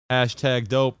Hashtag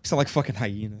dope. Sound like fucking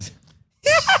hyenas.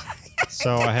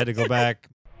 So I had to go back.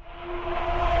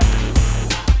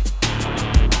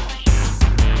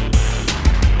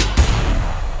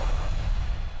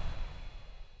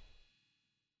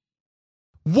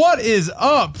 What is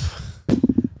up?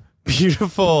 You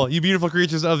beautiful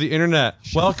creatures of the internet.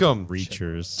 Welcome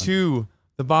Reachers. to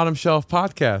the Bottom Shelf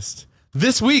Podcast.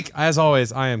 This week, as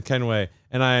always, I am Kenway,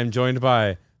 and I am joined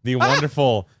by the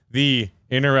wonderful, the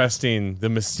interesting, the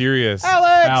mysterious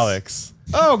Alex.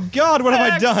 Oh God, what have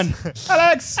I Alex!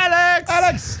 done?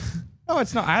 Alex! Oh,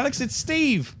 it's not Alex, it's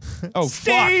Steve. Oh,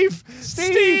 Steve! fuck.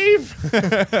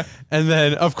 Steve! And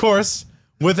then, of course,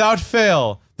 without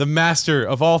fail, the master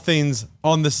of all things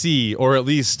on the sea, or at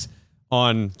least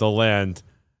on the land,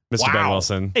 Mr. Ben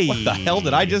Wilson. Hey. What the hell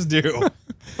did I just do?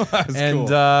 That was And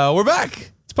cool. we're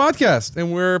back. It's a podcast,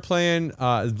 and we're playing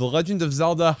The Legend of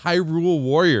Zelda Hyrule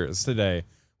Warriors today,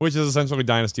 which is essentially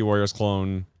Dynasty Warriors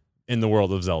clone in the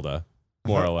world of Zelda,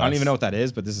 more or less. I don't even know what that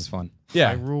is, but this is fun.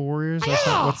 Yeah, Hyrule Warriors?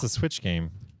 What's the Switch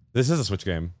game? this is a Switch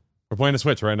game. We're playing a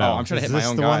Switch right now. Oh, I'm trying to Is hit my this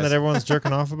own the guys. one that everyone's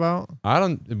jerking off about?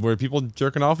 Were people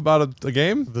jerking off about a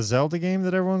game? The Zelda game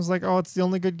that everyone's like, oh, it's the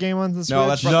only good game on the Switch? No,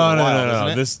 that's Breath No, of the no, Wild, no, no.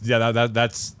 isn't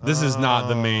it? This is not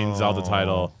the main Zelda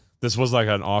title. Oh. This was like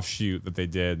an offshoot that they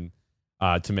did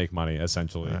to make money,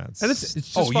 essentially. That's- And it's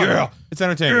just Oh, fun. yeah. It's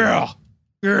entertaining.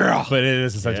 Yeah. But it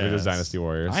is essentially Yes. just Dynasty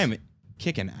Warriors. I am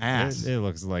kicking ass. It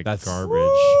looks like That's- garbage.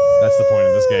 That's the point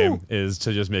of this game, is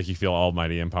to just make you feel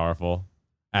almighty and powerful,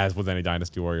 as with any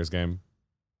Dynasty Warriors game.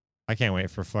 I can't wait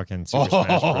for fucking Super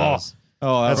Smash Bros.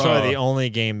 Oh, That's bro. probably the only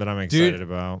game that I'm excited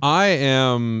about.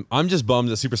 I'm just bummed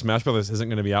that Super Smash Bros. Isn't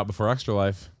going to be out before Extra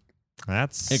Life.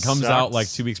 It Comes out like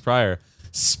 2 weeks prior.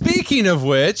 Speaking of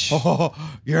which, Oh,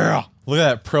 yeah. look at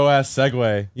that pro-ass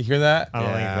segue. You hear that? I don't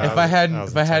Yeah. think that If I was- hadn't that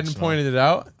was intentional. pointed it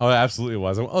out, oh, it absolutely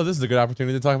was. Oh, this is a good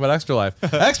opportunity to talk about Extra Life.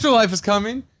 Extra Life is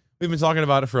coming. We've been talking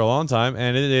about it for a long time,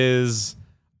 and it is.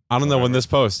 I don't know when this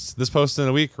posts. This posts in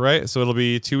a week, right? So it'll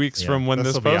be 2 weeks Yeah, from when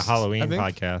this will posts. be a Halloween I think.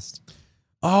 podcast.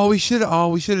 Oh, we should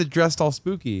have dressed all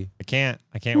spooky. I can't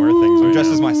wear things. I'm right dressed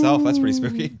now. as myself. That's pretty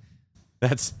spooky.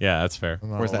 That's fair.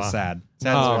 I'm not Or is that allowed- sad? I'm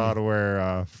Sad not is allowed to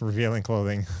wear revealing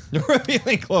clothing.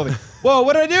 revealing clothing. Whoa,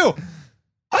 what did I do?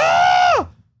 Ah!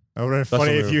 It would have been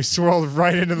funny the if move. you swirled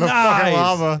right into the fucking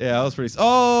lava. Yeah, that was pretty.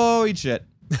 Oh, eat shit.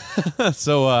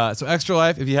 So Extra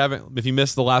Life, if you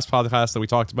missed the last podcast that we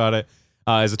talked about it,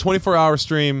 is a 24-hour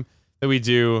stream that we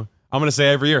do. I'm gonna say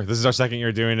every year. This is our second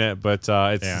year doing it, but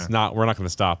it's not. We're not gonna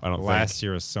stop. I don't think. Last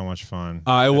year was so much fun. It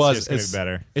This was. year's gonna be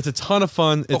better. It's a ton of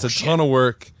fun. It's Oh, a ton of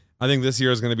work. I think this year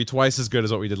is going to be twice as good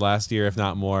as what we did last year, if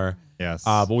not more. Yes.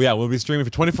 But yeah, we'll be streaming for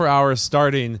 24 hours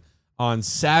starting on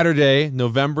Saturday,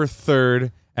 November 3rd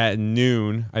at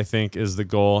noon, I think is the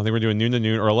goal. I think we're doing noon to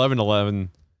noon or 11 to 11.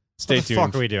 Stay what the tuned.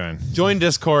 fuck are we doing? Join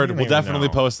Discord. I don't We'll even definitely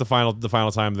know. post the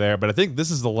final time there. But I think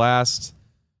this is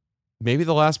maybe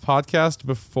the last podcast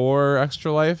before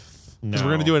Extra Life. 'Cause No. we're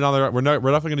going to do another. We're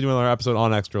definitely going to do another episode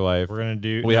on Extra Life. We're gonna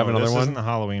do. We have another this one? Isn't the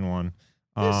Halloween one.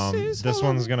 This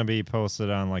one's gonna be posted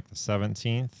on like the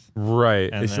 17th. Right.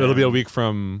 And It'll be a then week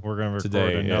from. We're gonna record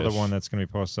Today-ish. another one that's gonna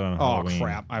be posted on Oh, Halloween.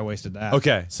 crap. I wasted that.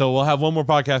 Okay, so we'll have one more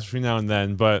podcast between now and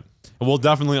then, but we'll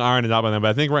definitely iron it out by then. But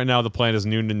I think right now the plan is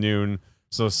noon to noon.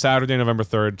 So Saturday, November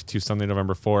 3rd to Sunday,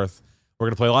 November 4th. We're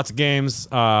going to play lots of games.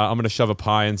 I'm going to shove a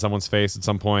pie in someone's face at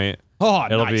some point. Oh,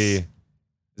 It'll nice. be...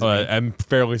 Is it me? I'm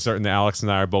fairly certain that Alex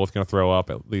and I are both going to throw up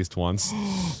at least once.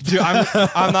 Dude,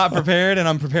 I'm not prepared, and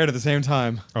I'm prepared at the same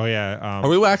time. Oh yeah. Are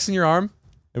we waxing your arm?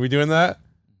 Are we doing that?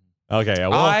 Okay, yeah.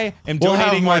 I am we'll have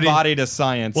donating more my de- body to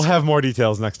science. We'll have more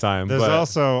details next time. There's but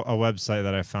also a website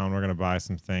that I found. We're gonna buy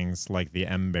some things like the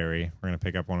M-berry. We're gonna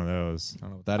pick up one of those. I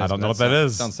don't know what that is. I don't but know what that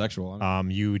is. Sounds sexual.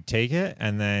 You take it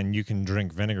and then you can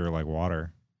drink vinegar like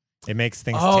water. It makes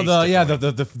things. Oh, taste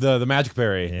the different. magic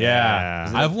berry.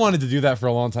 Yeah. I've wanted to do that for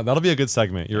a long time. That'll be a good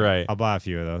segment. You're right. I'll buy a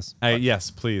few of those.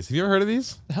 Yes, please. Have you ever heard of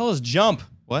these? the hell is jump?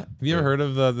 What? Have you ever heard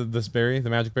of this berry, the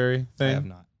magic berry I thing? have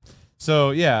not.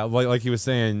 So yeah, like he was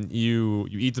saying, you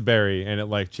eat the berry and it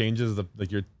like changes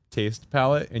your taste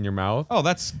palette in your mouth. Oh,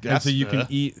 that's and so you can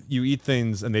eat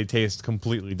things and they taste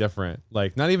completely different.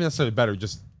 Like not even necessarily better,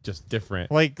 just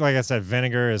different. Like I said,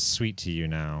 vinegar is sweet to you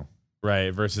now.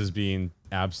 Right, versus being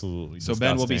absolutely So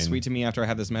Ben will be disgusting. sweet to me after I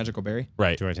have this magical berry.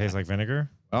 Right. Do I taste like vinegar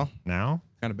Well, now?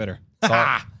 kind of bitter. Salt,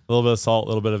 a little bit of salt, a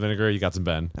little bit of vinegar. You got some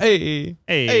Ben. Hey.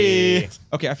 Hey.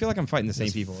 Okay, I feel like I'm fighting the same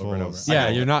It's people full over and of over. salt. Yeah,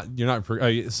 you're not.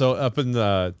 So up in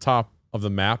the top of the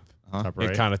map, Top right.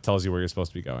 it kind of tells you where you're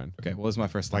supposed to be going. Okay, well, this is my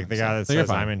first Like time, the so- guy that So you're says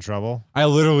fine. I'm in trouble. I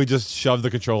literally just shoved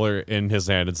the controller in his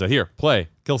hand and said, "Here, play,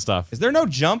 kill stuff." Is there no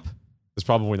jump? It's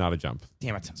probably not a jump.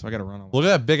 Damn it! So I got to run. Look at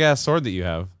that big ass sword that you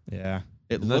have. Yeah.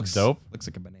 It Isn't that looks dope? Looks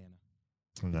like a banana.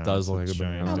 No, does it's look like a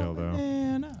giant banana. dildo.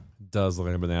 Banana. Does look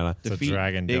like a banana. It's a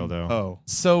dragon Big dildo. O.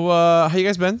 So, how you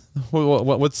guys been?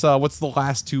 What's the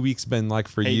last 2 weeks been like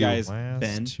for Hey you? guys, Last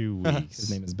Ben. 2 weeks.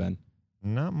 His name is Ben.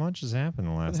 Not much has happened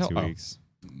in the last hell? 2 Oh. weeks.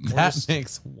 That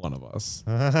makes one of us.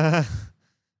 I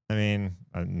mean,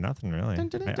 nothing really.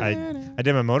 I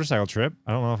did my motorcycle trip.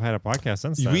 I don't know if I had a podcast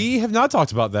since then. We have not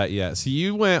talked about that yet. So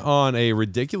you went on a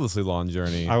ridiculously long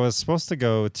journey. I was supposed to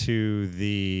go to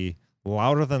the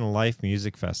Louder Than Life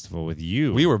Music Festival with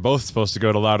you. We were both supposed to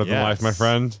go to Louder Than Life, my Yes.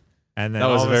 friend. and then That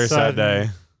was all a of very sad sudden, day.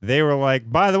 They were like,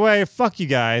 by the way, fuck you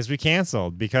guys. We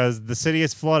canceled because the city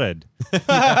is flooded.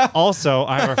 Also,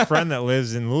 I have a friend that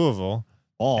lives in Louisville.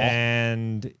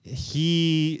 And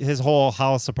his whole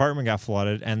house apartment got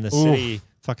flooded, and the city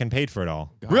fucking paid for it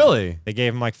all. Really? They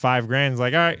gave him like $5,000. It's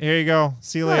like, all right, here you go.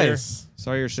 See you later. Nice.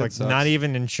 Sorry, your It's shit like sucks. not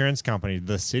even insurance company.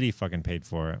 The city fucking paid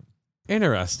for it.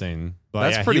 Interesting. But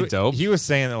That's yeah, pretty he, dope. He was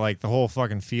saying that like the whole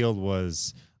fucking field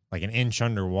was like an inch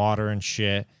underwater and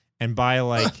shit. And by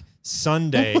like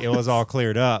Sunday, it was all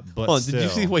cleared up. But Hold on, still, did you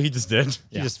see what he just did?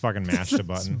 he just fucking mashed a Just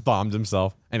button. bombed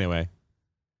himself. Anyway.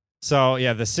 So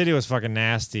yeah, the city was fucking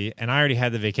nasty, and I already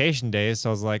had the vacation days, so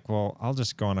I was like, well, I'll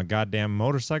just go on a goddamn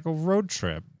motorcycle road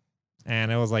trip,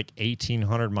 and it was like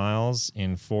 1,800 miles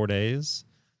in 4 days.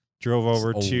 Drove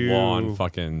over It's a to long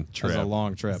fucking That trip. was a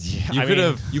long trip. Yeah, You I could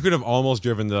mean, have almost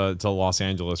driven to Los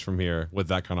Angeles from here with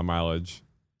that kind of mileage.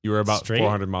 You were about Straight?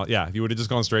 400 miles. Yeah, if you would have just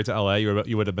gone straight to LA,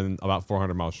 you would have been about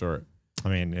 400 miles short. I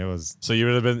mean, it was So you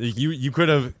would have been you could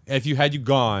have if you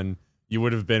gone, you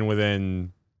would have been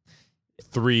within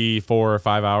 3, 4, or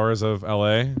 5 hours of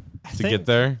LA to think- get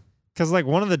there. because like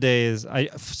one of the days,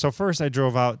 so first I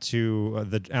drove out to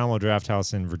the Alamo Draft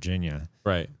House in Virginia,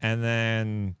 Right. and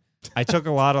then I took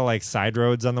a lot of like side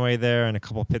roads on the way there and a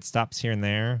couple pit stops here and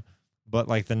there. But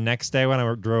like the next day when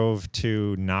I drove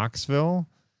to Knoxville,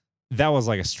 that was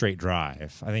like a straight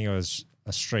drive. I think it was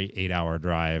a straight 8-hour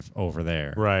drive over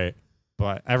there. Right.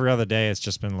 But every other day, it's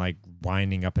just been like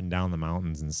winding up and down the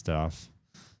mountains and stuff.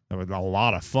 That was a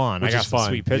lot of fun. Which I got is some fun,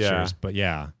 sweet pictures, yeah. but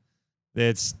yeah,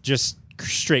 it's just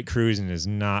straight cruising is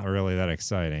not really that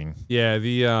exciting. Yeah,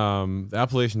 the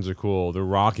Appalachians are cool. The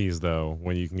Rockies though,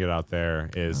 when you can get out there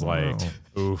is like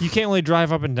oof. You can't really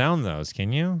drive up and down those,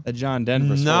 can you? That John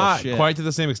Denver's Not full of shit. quite to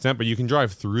the same extent, but you can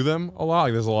drive through them a lot.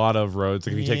 Like there's a lot of roads.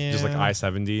 Like if you take just like Yeah.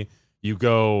 I-70, you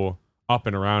go up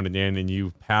and around and in, and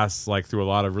you pass like through a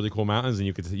lot of really cool mountains,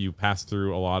 and you pass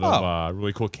through a lot of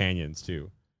really cool canyons too.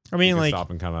 I You mean, can like stop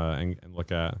and kind of and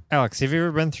look at. Alex, have you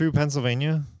ever been through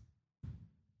Pennsylvania?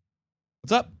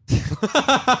 What's up?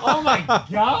 Oh my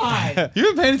god! You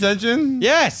been paying attention?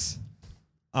 Yes.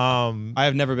 I I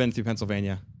have never been through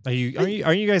Pennsylvania. are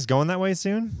you guys going that way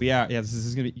soon? Yeah. This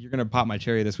is gonna be. You're gonna pop my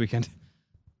cherry this weekend,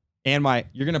 and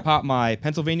you're gonna pop my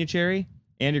Pennsylvania cherry,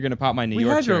 and you're gonna pop my New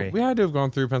York cherry. we had to have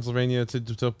gone through Pennsylvania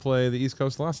to play the East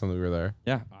Coast the last time that we were there.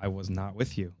 Yeah, I was not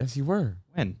with you. Yes, you were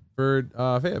When? for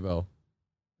Fayetteville.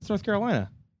 It's North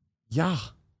Carolina. Yeah.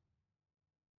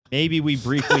 Maybe we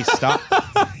briefly stopped.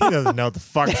 He doesn't know what the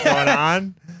fuck's going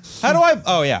on. How do I?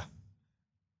 Oh yeah.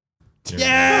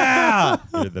 Yeah.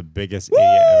 You're the biggest idiot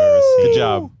I've ever seen. Good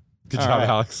job. Good All job, right.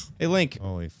 Alex. Hey, Link.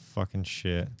 Holy fucking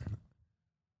shit!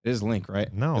 It is Link,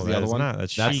 right? No, Is the that other is one? not.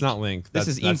 That's That's Chic. not Link. This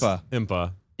That's is Impa.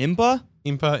 Impa. Impa.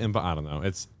 Impa. I don't know.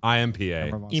 It's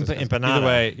IMPA. Impa Empanada. Either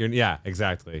way, yeah,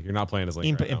 exactly. You're not playing as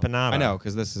Link. Impa right now. Empanada. I know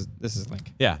because this is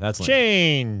Link. Yeah, that's Link.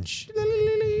 Change.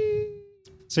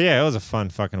 So yeah, it was a fun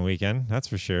fucking weekend. That's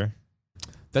for sure.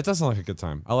 That does sound like a good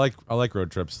time. I like road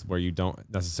trips where you don't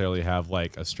necessarily have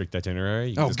like a strict itinerary.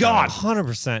 You can Oh, just God.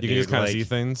 100%. you can just kind of like, see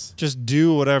things. just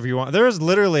do whatever you want. There was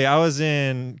literally, I was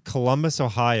in Columbus,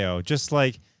 Ohio. Just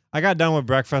like I got done with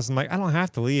breakfast. I'm like, I don't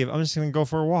have to leave. I'm just gonna go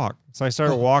for a walk. So I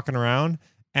started walking around,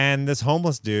 and this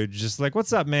homeless dude just like,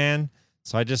 "What's up, man?"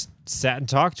 So I just sat and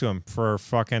talked to him for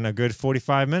fucking a good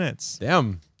 45 minutes.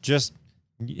 Damn. Just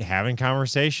having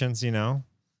conversations,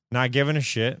 not giving a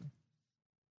shit.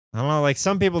 I don't know, like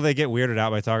some people they get weirded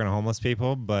out by talking to homeless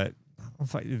people, but I don't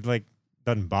find, it like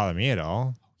doesn't bother me at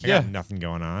all. I got Yeah. nothing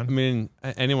going I on. mean,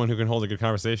 anyone who can hold a good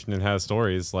conversation and has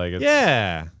stories like it's,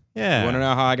 Yeah. You want to Yeah.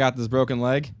 know how I got this broken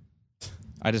leg?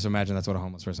 I just imagine that's what a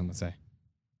homeless person would say.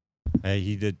 Hey,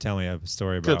 he did tell me a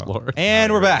story about. Good lord.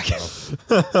 And we're back.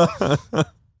 You're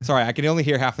Sorry, I can only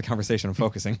hear half the conversation. I'm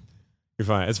focusing.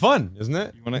 fine. It's fun, isn't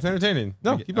it? It's entertaining.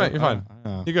 No, keep going. You're fine.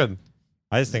 You're good.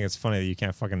 I just think it's funny that you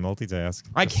can't fucking multitask.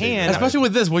 I Just so can. you know. Especially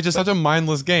with this, which is such a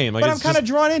mindless game. Like But I'm it's kind of just-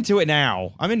 drawn into it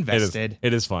now. I'm invested.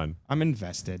 It is fun. I'm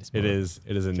invested. It is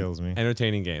an Kills me.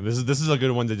 entertaining game. This is a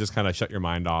good one to just kind of shut your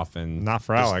mind off and Not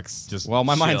for Alex. just Well,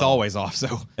 my mind's chill. always off,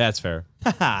 so. That's fair.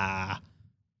 Ha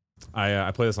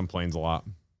I play this on planes a lot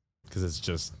because it's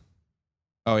just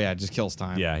Oh yeah, it just kills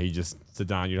time. yeah. You just sit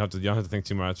down. You don't have to think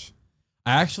too much.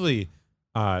 I actually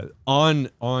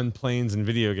on planes and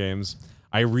video games.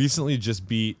 I recently just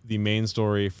beat the main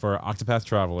story for Octopath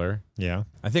Traveler. Yeah.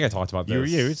 I think I talked about this.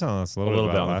 You were telling us a little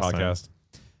bit on the about it last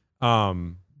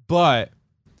podcast. But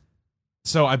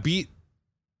so I beat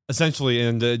essentially,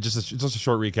 and just a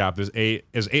short recap. There's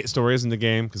eight stories in the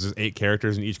game because there's 8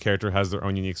 characters, and each character has their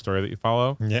own unique story that you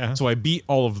follow. Yeah. So I beat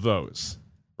all of those,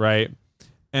 right?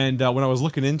 And when I was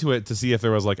looking into it to see if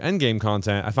there was like endgame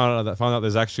content, I found out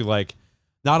there's actually like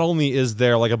not only is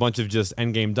there like a bunch of just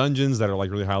endgame dungeons that are like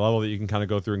really high level that you can kind of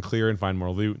go through and clear and find more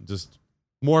loot, just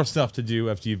more stuff to do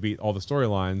after you beat all the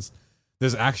storylines.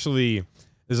 There's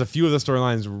a few of the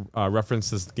storylines reference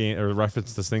this game or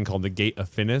reference this thing called the Gate of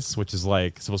Finis, which is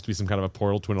like supposed to be some kind of a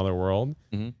portal to another world,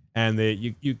 and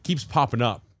it keeps popping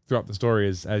up throughout the story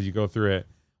as you go through it.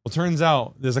 Well, turns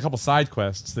out there's a couple side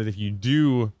quests that if you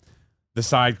do the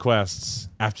side quests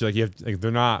after you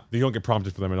don't get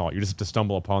prompted for them at all. You just have to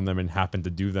stumble upon them and happen to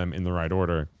do them in the right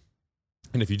order.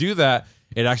 And if you do that,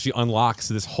 it actually unlocks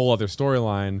this whole other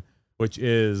storyline, which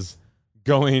is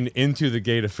going into the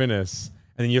Gate of Finis,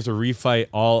 and then you have to refight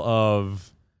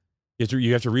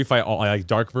you have to refight all like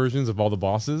dark versions of all the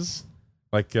bosses,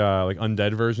 like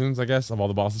undead versions, I guess, of all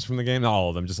the bosses from the game. Not all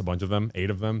of them, just a bunch of them, 8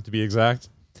 of them to be exact.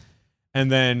 And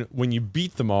then when you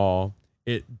beat them all,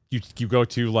 you go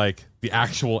to like the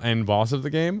actual end boss of the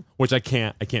game, which I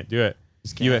can't do it.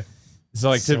 So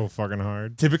like so fucking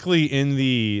hard. Typically in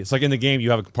the game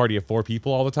you have a party of 4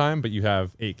 people all the time, but you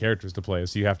have 8 characters to play,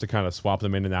 so you have to kind of swap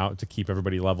them in and out to keep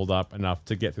everybody leveled up enough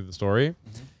to get through the story.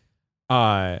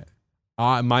 My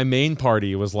main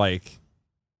party was like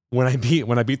when I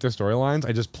beat their storylines,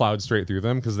 I just plowed straight through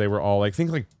them because they were all like,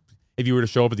 think like if you were to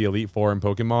show up at the Elite Four in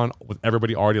Pokemon with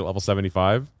everybody already at level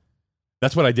 75.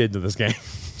 That's what I did to this game.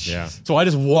 Yeah. So I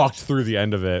just walked through the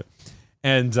end of it,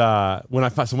 and when I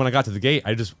got to the gate,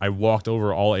 I walked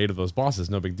over all 8 of those bosses.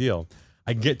 No big deal.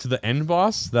 I get to the end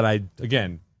boss that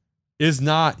is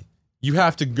not. You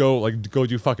have to go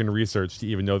do fucking research to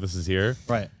even know this is here.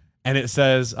 Right. And it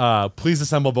says, please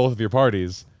assemble both of your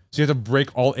parties. So you have to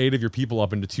break all 8 of your people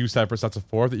up into 2 separate sets of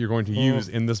 4 that you're going to use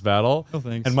in this battle. Oh,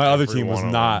 thanks. And my other team Every was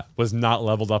one of not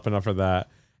leveled up enough for that.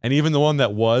 And even the one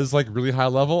that was like really high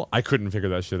level, I couldn't figure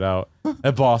that shit out.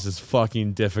 That boss is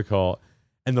fucking difficult.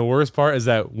 And the worst part is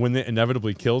that when it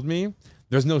inevitably killed me,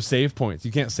 there's no save points.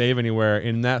 You can't save anywhere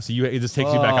in that, so it just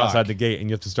takes you back outside the gate and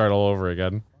you have to start all over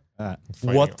again.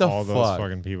 What the all fuck? Those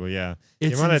fucking people, yeah.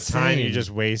 It's the amount of time insane. you just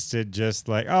wasted, just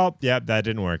like, oh, yeah, that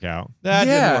didn't work out. That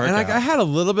didn't work and out. I had a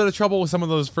little bit of trouble with some of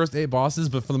those first 8 bosses,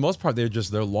 but for the most part, they're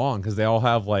long because they all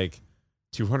have like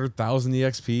 200,000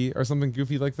 EXP or something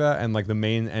goofy like that, and like the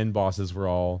main end bosses were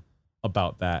all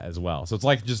about that as well. So it's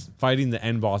like just fighting the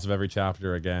end boss of every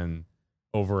chapter again,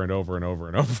 over and over and over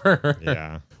and over.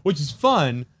 Yeah. Which is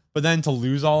fun, but then to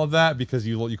lose all of that because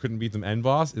you couldn't beat the end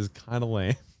boss is kind of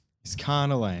lame. It's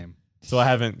kind of lame. So I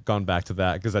haven't gone back to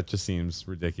that because that just seems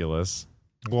ridiculous.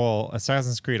 Well,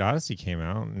 Assassin's Creed Odyssey came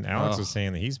out, and Alex was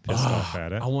saying that he's pissed off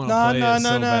at it. I want to play it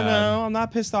so bad. No. I'm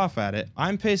not pissed off at it.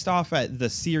 I'm pissed off at the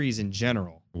series in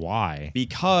general Why?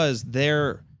 because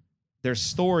their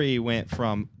story went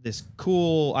from this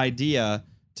cool idea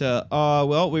to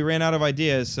well, we ran out of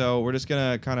ideas, so we're just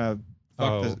gonna kind of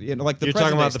fuck this, like the You're present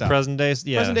talking day about stuff. the present day,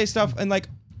 yeah. Present day stuff, and like,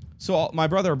 so my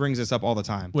brother brings this up all the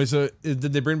time. Wait, so did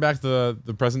they bring back the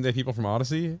present day people from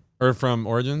Odyssey or from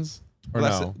Origins? Or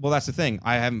no? That's the thing.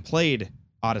 I haven't played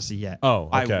Odyssey yet. Oh,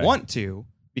 okay. I want to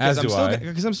because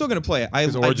I'm still going to play it. I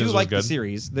do Origins like the good.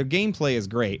 series. The gameplay is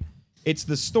great. It's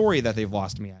the story that they've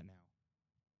lost me at now.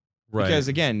 Right. Because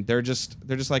again, they're just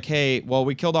like, hey, well,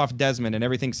 we killed off Desmond, and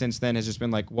everything since then has just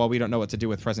been like, well, we don't know what to do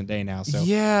with present day now. So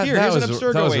yeah, here's an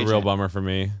Abstergo that was a real agent. bummer for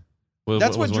me.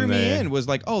 That's what drew me in, was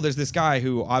like, oh, there's this guy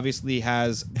who obviously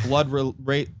has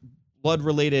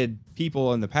blood-related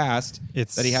people in the past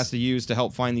that he has to use to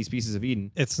help find these pieces of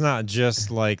Eden. It's not just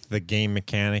like the game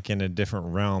mechanic in a different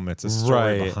realm. It's a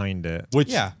story behind it. Which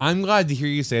Yeah. I'm glad to hear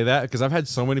you say that because I've had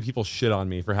so many people shit on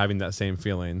me for having that same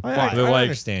feeling. I They're like,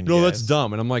 understand no, you that's guys.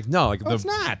 dumb. And I'm like, no, like It's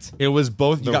not. It was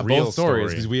both. You The got real both stories story.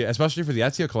 because we, especially for the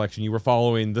Ezio collection, you were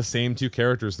following the same 2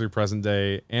 characters through present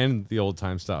day and the old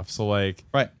time stuff. So like,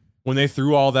 Right. when they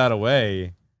threw all that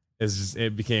away,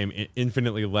 it became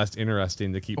infinitely less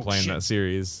interesting to keep playing shit. that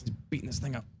series. He's beating this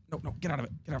thing up. No, get out of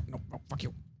it. Get out. No, fuck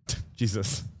you.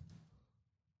 Jesus.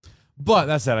 But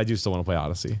that said, I do still want to play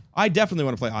Odyssey. I definitely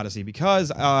want to play Odyssey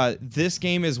because this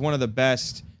game is one of the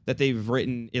best that they've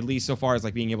written, at least so far as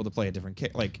like being able to play a different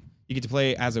like you get to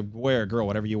play as a boy or a girl,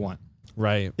 whatever you want.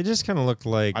 Right. It just kind of looked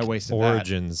like I wasted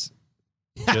Origins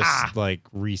just like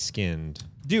reskinned.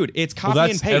 Dude, it's Well,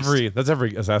 copy and paste. that's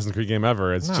every Assassin's Creed game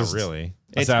ever. It's Not just really.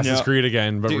 Assassin's Creed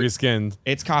again, but Dude, reskinned.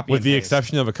 It's copy With and the paste.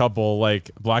 exception of a couple,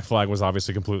 like Black Flag was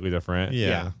obviously completely different.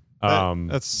 Yeah. Yeah.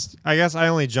 That's. I guess I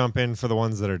only jump in for the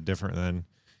ones that are different then,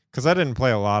 because I didn't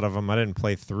play a lot of them. I didn't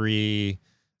play 3.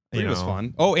 Three was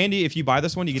fun. Oh, Andy, if you buy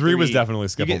this one, you get 3 was definitely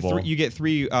you get skippable. you get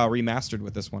 3 remastered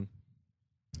with this one.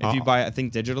 If you buy, I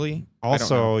think digitally. I don't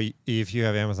know. Also, if you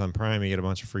have Amazon Prime, you get a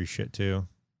bunch of free shit too.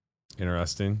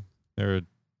 Interesting. They were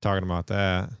talking about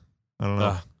that. I don't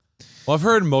know. Well, I've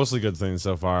heard mostly good things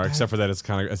so far, except for that it's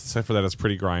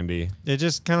pretty grindy. It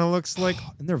just kind of looks like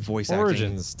and their voice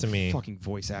Origins acting, to me. Fucking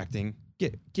voice acting.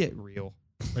 Get real.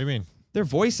 What do you mean? Their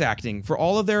voice acting for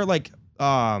all of their like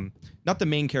not the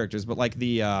main characters, but like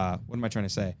the what am I trying to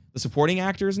say? The supporting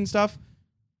actors and stuff.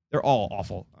 They're all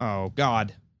awful. Oh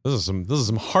God. This is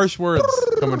some harsh words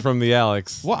coming from the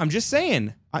Alex. Well, I'm just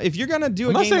saying. If you're gonna do I'm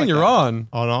a not game saying like you're that, wrong.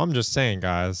 Oh no, I'm just saying,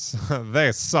 guys.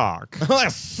 They suck. They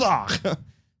suck.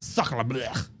 Suck.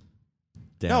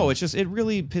 Damn. No, it's just it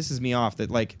really pisses me off that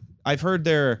like I've heard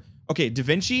their Da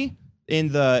Vinci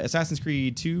in the Assassin's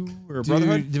Creed 2 or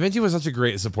Brotherhood. Dude, Da Vinci was such a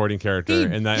great supporting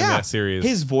character in that series.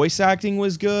 His voice acting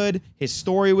was good. His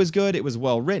story was good. It was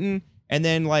well written. And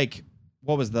then like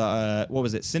what was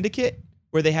it? Syndicate,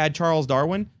 where they had Charles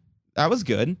Darwin. That was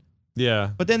good.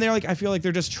 Yeah. But then they're like, I feel like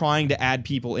they're just trying to add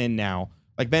people in now.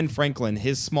 Like Ben Franklin,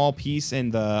 his small piece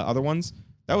in the other ones,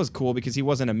 that was cool because he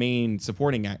wasn't a main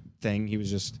supporting thing. He was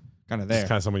just kind of there. It's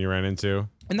kind of someone you ran into.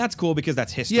 And that's cool because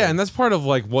that's history. Yeah, and that's part of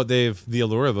like what the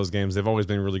allure of those games. They've always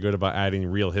been really good about adding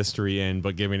real history in,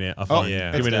 but giving it a fun,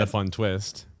 yeah. giving it a dead. fun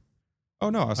twist. Oh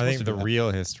no, I was I supposed think to the do that.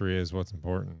 real history is what's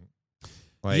important.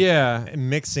 Like, Yeah.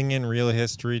 mixing in real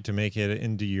history to make it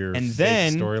into your And fake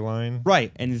then- storyline.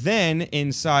 Right. And then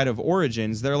inside of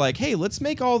Origins, they're like, hey, let's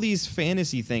make all these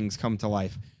fantasy things come to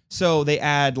life. So they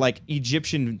add like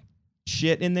Egyptian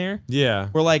shit in there. Yeah.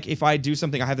 Where like if I do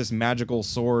something, I have this magical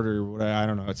sword or what, I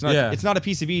don't know. It's not a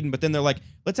piece of Eden, but then they're like,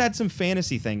 let's add some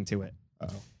fantasy thing to it.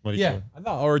 What do you Yeah. think? I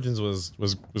thought Origins was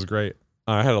great.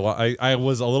 I had a lot. I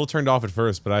was a little turned off at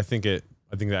first, but I think that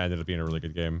ended up being a really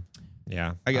good game.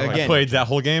 Yeah. I I Again, played that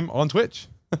whole game on Twitch.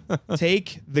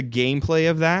 take the gameplay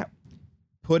of that,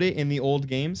 put it in the old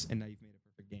games, and now you've made a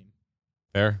perfect game.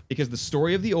 There. Because the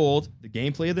story of the old, the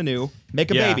gameplay of the new,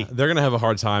 make a Yeah, baby. they're gonna have a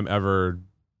hard time ever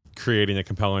creating a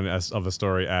compelling of a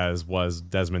story as was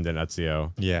Desmond and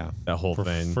Ezio. Yeah. That whole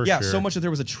thing. For Yeah, sure. so much that there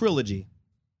was a trilogy.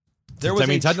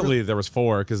 Technically there was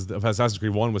 4 because Assassin's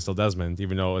Creed 1 was still Desmond,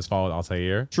 even though it was followed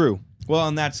Altair. True. Well,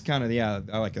 and that's kind of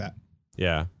I like that.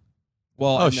 Yeah.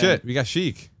 Well, Oh and then- shit, we got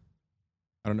Sheik.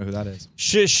 I don't know who that is.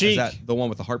 Sheik. Is that the one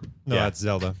with the harp? No, Yeah. that's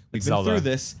Zelda. We've Zelda. been through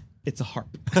this. It's a harp.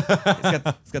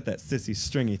 it's got that sissy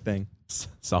stringy thing.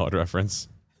 Solid reference.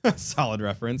 Solid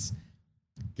reference.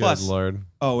 Good Plus- lord.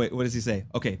 Oh wait, what does he say?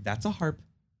 Okay, that's a harp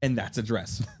and that's a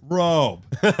dress. Robe.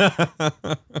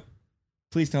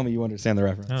 Please tell me you understand the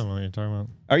reference. I don't know what you're talking about.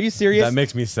 Are you serious? That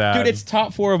makes me sad. Dude, it's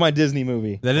top 4 of my Disney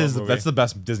movie. that's movie? the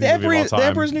best Disney The, movie of all time. The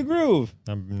Emperor's New Groove.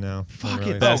 No. Fuck not it,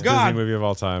 really. though. Best God. Disney movie of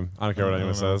all time. I don't care what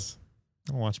anyone says.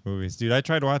 I don't watch movies. Dude, I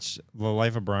tried to watch The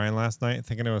Life of Brian last night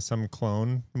thinking it was some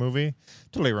clone movie.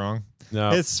 Totally wrong. No.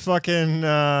 It's fucking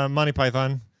Monty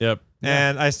Python. Yep.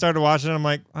 And I started watching it. I'm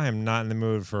like, I am not in the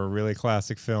mood for a really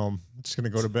classic film. I'm just going to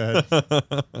go to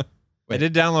bed. I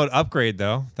did download Upgrade,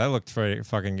 though. That looked pretty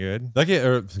fucking good.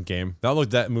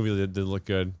 That movie did look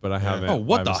good, but I haven't. Oh,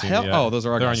 what I the haven't seen hell? it yet. Oh, those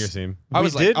are our They're on guys. your team. I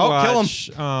was we like, did oh, kill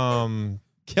him. watch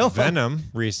Kill him. Venom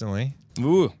recently.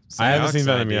 Ooh. I haven't seen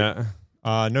dioxide, Venom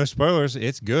yet. No spoilers.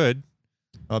 It's good.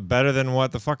 Better than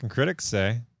what the fucking critics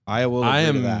say. I will I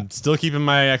agree to am that. still keeping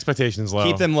my expectations low.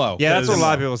 Keep them low. Yeah, that's what a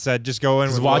lot of Because- people said. Just go in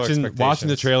with Because low watching the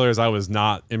expectations. trailers, I was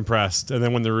not impressed, and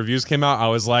then when the reviews came out, I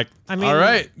was like, I mean- "All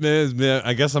right,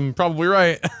 I guess I'm probably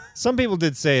right," Some people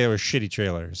did say it was shitty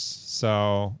trailers,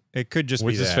 so it could just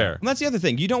which be is that. fair. And that's the other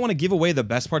thing. You don't want to give away the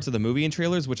best parts of the movie in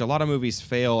trailers, which a lot of movies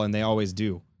fail, and they always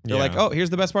do. They're Yeah. like, oh, here's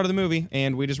the best part of the movie,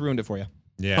 and we just ruined it for you.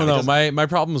 Yeah. Oh no, my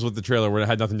problems with the trailer were it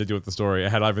had nothing to do with the story. It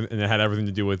had everything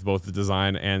to do with both the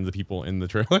design and the people in the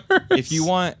trailer. If you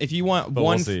want But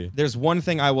one, we'll see. there's one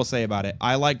thing I will say about it.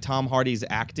 I like Tom Hardy's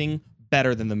acting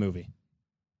better than the movie.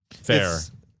 Fair.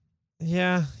 It's-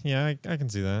 Yeah, I can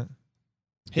see that.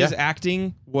 His Yeah.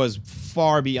 acting was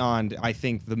far beyond, I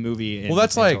think, the movie. Well,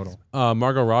 that's in like total.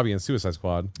 Margot Robbie in Suicide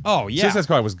Squad. Oh yeah. Suicide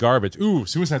Squad was garbage. Ooh,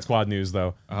 Suicide Squad news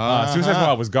though. Suicide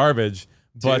Squad was garbage,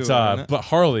 but Dude, wasn't it? but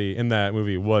Harley in that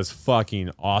movie was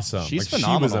fucking awesome. She's She was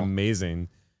phenomenal. amazing.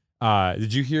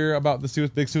 Did you hear about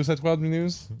the big Suicide Squad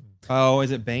news? Oh,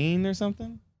 is it Bane or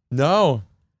something? No.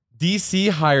 DC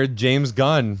hired James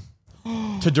Gunn.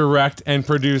 to direct and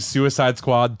produce Suicide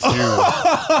Squad 2,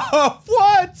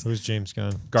 What? Who's James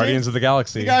Gunn? Guardians of the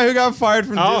Galaxy. The guy who got fired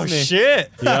from Oh Disney.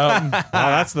 shit! Yep. Wow,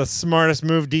 that's the smartest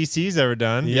move DC's ever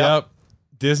done. Yep.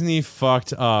 Disney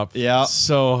fucked up. Yep.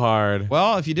 So hard.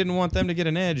 Well, if you didn't want them to get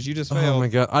an edge, you just failed. Oh my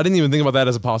god. I didn't even think about that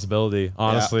as a possibility,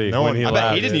 honestly. No when one- he I bet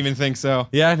left. he didn't even think so.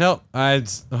 Yeah, no.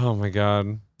 Oh my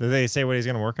god. Did they say what he's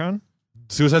gonna work on?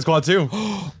 Suicide Squad 2.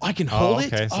 I can Oh, hold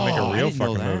okay, it. so make Oh, a I real didn't know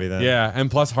fucking that. movie then. Yeah,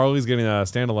 and plus Harley's getting a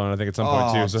standalone, I think, at some point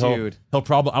Oh, too. So dude. he'll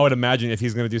probably, I would imagine, if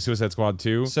he's going to do Suicide Squad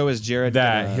 2, So is Jared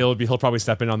that gonna- he'll probably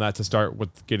step in on that to start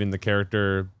with getting the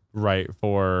character right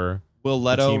for. will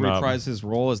Leto team up. reprise his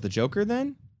role as the Joker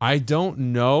then? I don't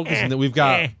know, because we've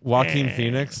got Joaquin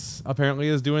Phoenix apparently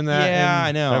is doing that. Yeah, I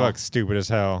and know. That looks stupid as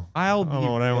hell. I'll I don't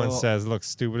know what anyone well, says. It looks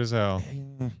stupid as hell.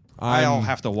 I'll I'm-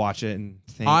 have to watch it and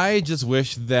think. I just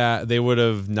wish that they would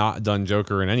have not done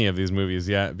Joker in any of these movies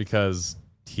yet, because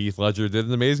Heath Ledger did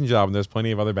an amazing job, and there's plenty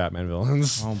of other Batman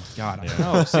villains. Oh my god!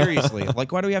 No, seriously.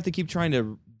 Like, why do we have to keep trying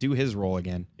to do his role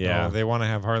again? Yeah, No, they want to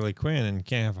have Harley Quinn, and you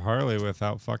can't have Harley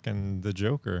without fucking the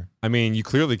Joker. I mean, you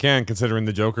clearly can, considering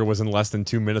the Joker was in less than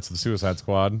 2 minutes of the Suicide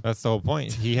Squad. That's the whole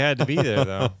point. He had to be there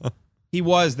though. He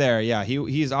was there. Yeah,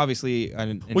 he's obviously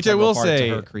an Which I integral will part say-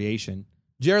 to her creation.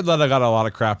 Jared Leto got a lot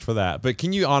of crap for that, but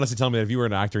can you honestly tell me that if you were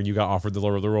an actor and you got offered the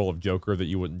role of Joker, that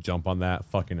you wouldn't jump on that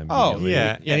fucking immediately?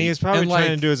 Yeah, Yeah, and he was probably and, trying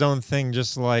like- to do his own thing,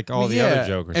 just like all the Yeah, other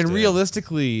Jokers. And did.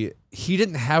 realistically, he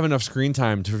didn't have enough screen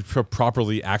time to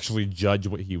properly actually judge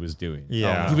what he was doing.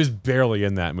 Yeah. He was barely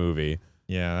in that movie,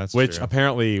 yeah, that's which true.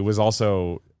 apparently was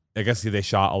also, I guess they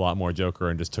shot a lot more Joker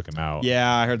and just took him out.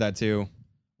 Yeah, I heard that too.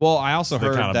 Well, I also They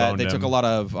heard kinda that boned they took him. a lot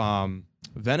of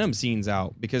Venom scenes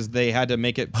out because they had to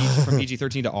make it from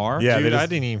PG-13 to R. Yeah, Dude, they just- I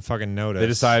didn't even fucking notice. They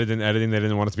decided in editing they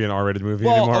didn't want it to be an R-rated movie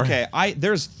Well, anymore. okay.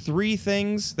 There's three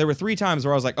things. There were 3 times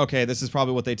where I was like, okay, this is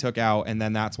probably what they took out, and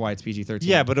then that's why it's PG-13.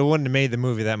 Yeah, but it wouldn't have made the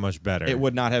movie that much better. it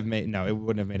would not have made. No, it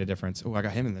wouldn't have made a difference. Oh, I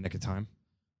got him in the nick of time.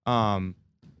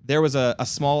 There was a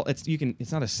small.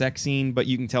 It's not a sex scene, but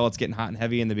you can tell it's getting hot and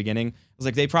heavy in the beginning. I was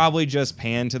like, they probably just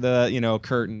panned to the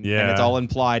curtain, and Yeah. it's all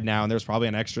implied now. And there's probably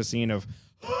an extra scene of,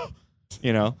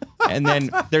 and then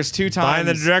there's 2 Buying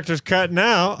times. the director's cut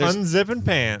now, There's- unzipping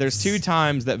pants. There's 2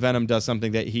 times that Venom does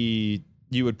something that you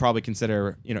would probably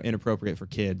consider inappropriate for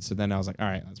kids. So then I was like, all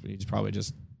right, that's what he just probably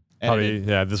just edited.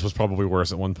 Probably, yeah, this was probably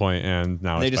worse at one point, and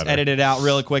now They it's just better. edited it out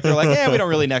really quick. They're like, yeah, we don't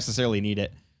really necessarily need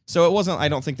it. So it wasn't. I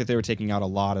don't think that they were taking out a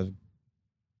lot of.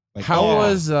 Like, How oh,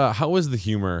 was the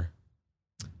humor?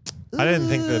 I didn't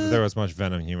think that there was much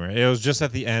Venom humor. It was just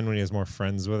at the end when he was more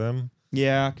friends with him.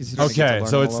 Yeah, because Okay,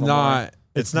 so it's not.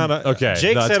 It's not a. Okay,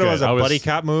 Jake that's said it was good. a I was- buddy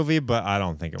cop movie, but I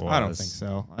don't think it was. I don't think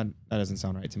so. That doesn't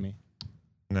sound right to me.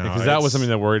 No, Because that was it's- something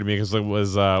that worried me, because it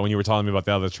was when you were telling me about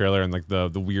the other trailer and like the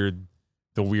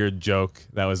weird joke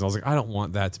that was. I was like, I don't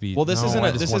want that to be. Well, this no, isn't I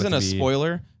a, just this want it isn't to a be-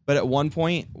 spoiler. But at one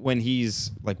point, when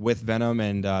he's like with Venom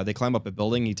and they climb up a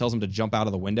building, he tells him to jump out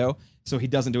of the window. So he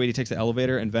doesn't do it. He takes the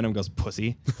elevator, and Venom goes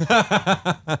pussy.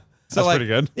 That's So like, pretty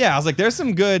good. Yeah, I was like, there's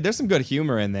some good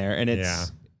humor in there, and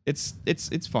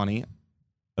it's funny.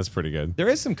 That's pretty good. There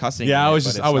is some cussing. Yeah, in I it, was but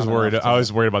just it's I was not worried. enough to- I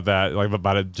was worried about that, like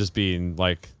about it just being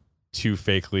like too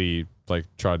fakely like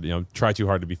try too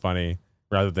hard to be funny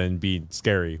rather than be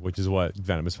scary, which is what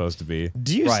Venom is supposed to be.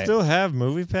 Do you Right. still have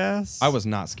Movie Pass? I was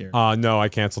not scared. No, I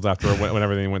canceled after when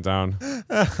everything went down.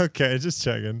 Okay, just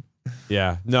checking.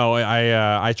 Yeah, no,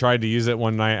 I tried to use it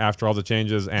one night after all the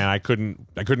changes, and I couldn't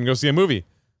go see a movie.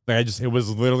 Like it was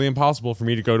literally impossible for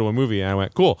me to go to a movie, and I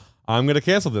went, cool, I'm gonna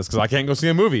cancel this because I can't go see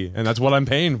a movie, and that's what I'm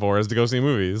paying for is to go see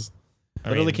movies.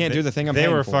 Literally can't do the thing I'm They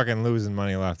paying were for. fucking losing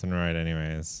money left and right,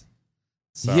 anyways.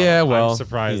 So Yeah, well, I'm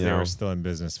surprised you they know. were still in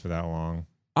business for that long.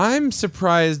 I'm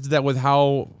surprised that with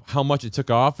how much it took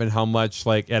off and how much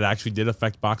like it actually did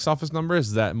affect box office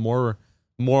numbers, that more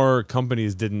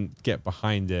companies didn't get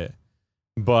behind it.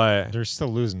 But They're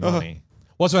still losing money.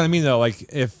 what's what I mean though, like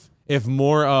if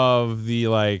more of the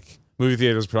like movie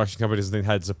theaters, production companies and things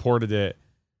had supported it,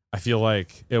 I feel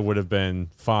like it would have been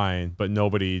fine. But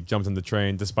nobody jumped on the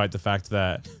train, despite the fact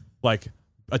that like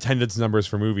attendance numbers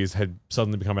for movies had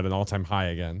suddenly become at an all-time high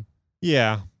again.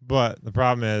 Yeah, but the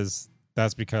problem is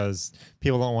that's because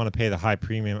people don't want to pay the high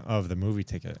premium of the movie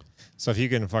ticket. So if you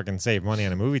can fucking save money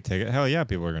on a movie ticket, hell yeah,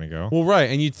 people are going to go. Well, right,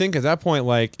 and you'd think at that point,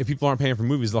 like if people aren't paying for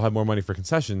movies, they'll have more money for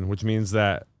concession, which means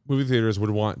that movie theaters would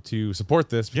want to support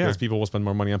this because Yeah. people will spend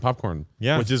more money on popcorn.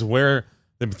 Yeah. which is where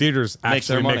the theaters Make their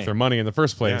actually money. make their money in the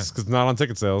first place, Yeah. because it's not on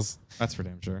ticket sales. That's for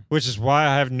damn sure. Which is why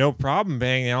I have no problem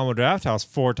paying the Alamo Draft House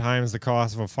 4 times the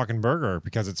cost of a fucking burger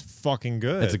because it's fucking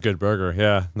good. It's a good burger,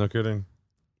 yeah, no kidding.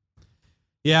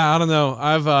 Yeah, I don't know.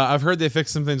 I've heard they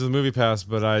fixed some things with Movie Pass,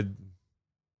 but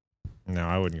No,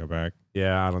 I wouldn't go back.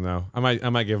 Yeah, I don't know. I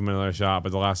might give them another shot,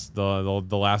 but the last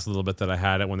little bit that I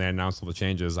had it when they announced all the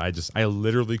changes, I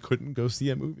literally couldn't go see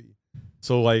a movie.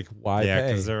 So like, why Yeah,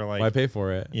 pay? 'cause they're like- why pay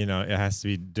for it? You know, it has to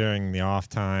be during the off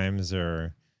times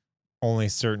or only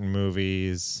certain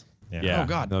movies. Yeah. Oh,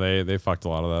 God. No, they fucked a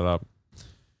lot of that up.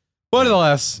 But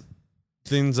nonetheless,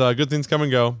 good things come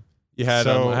and go. You had,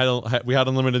 we had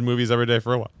unlimited movies every day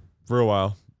for a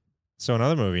while. So in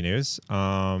other movie news,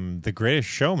 The Greatest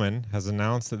Showman has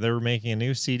announced that they're making a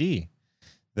new CD.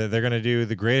 That they're going to do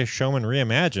The Greatest Showman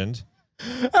Reimagined.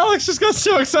 Alex just got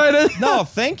so excited. No,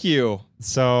 thank you.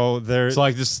 So they're So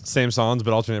like just same songs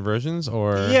but alternate versions,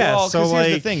 or Yeah, Well, so 'cause here's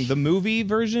the like- thing: the movie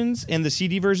versions and the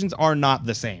CD versions are not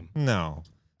the same, no,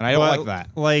 and I don't But, like that.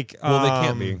 Like, well they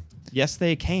can't be. Yes,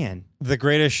 they can. The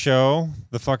Greatest Show,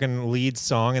 the fucking lead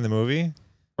song in the movie.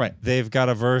 Right. They've got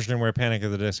a version where Panic at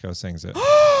the Disco sings it.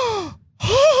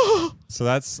 So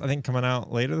that's I think coming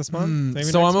out later this month. Maybe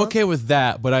So next I'm month? okay with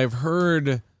that, but I've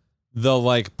heard the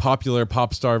like popular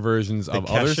pop star versions of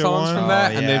other Kesha songs one? from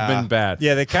that, Oh, and yeah. they've been bad.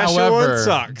 Yeah, the Kesha However, one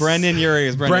sucks. Brendan Urie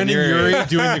is Brendan Urie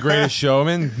doing The Greatest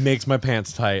Showman makes my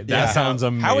pants tight. That Yeah. sounds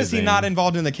amazing. How is he not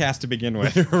involved in the cast to begin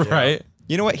with? right?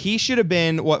 You know what? He should have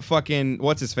been what fucking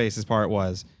what's his face's part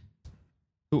was.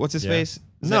 What's his Yeah. face?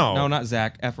 No. not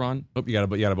Zach Efron. Oh, you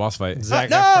got a boss fight. Zac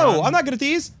No, Efron. I'm not good at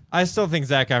these. I still think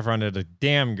Zac Efron did a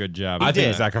damn good job. I think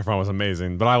did. Zac Efron was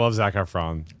amazing, but I love Zac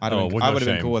Efron. I Oh, would with have no been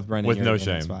shame. cool with Brendan With Urie no in that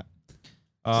shame. spot.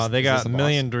 They Is got this the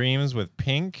Million Dreams with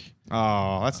Pink.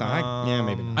 Oh, that's not. Yeah,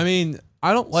 maybe. Not. I mean,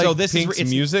 I don't like So this is- Pink's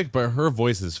it's- music, but her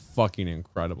voice is fucking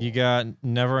incredible. You got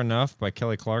Never Enough by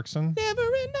Kelly Clarkson. Never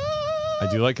enough. I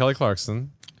do like Kelly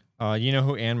Clarkson. You know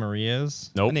who Anne Marie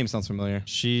is? Nope. That name sounds familiar.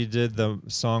 She did the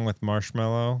song with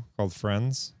Marshmello called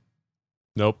Friends.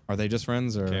 Nope. Are they just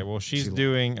friends or? Okay, well, she's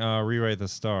doing Rewrite the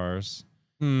Stars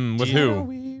With Do who?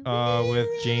 with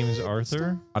James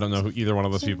Arthur. I don't know who either one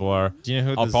of those people are. Do you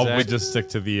know who I'll the probably Zac, just stick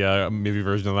to the movie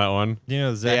version of that one. do you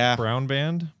know the Zac Yeah. Brown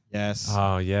Band? Yes.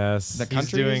 Oh yes, The He's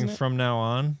country, doing isn't it? From Now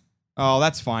On. Oh,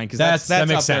 that's fine because that that's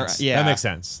makes up there. sense. Yeah, That makes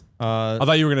sense. I Uh,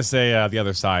 thought you were gonna say the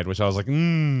other side, which I was like,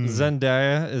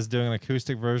 Zendaya is doing an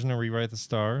acoustic version of Rewrite the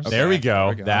Stars. Okay. There we go. There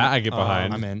we go. That I get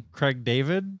behind. I'm in. Craig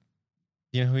David.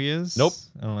 Do you know who he is? Nope.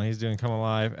 I don't know. He's doing Come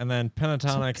Alive. And then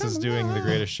Pentatonics is doing The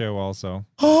Greatest Show also.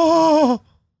 Oh,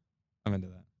 I'm into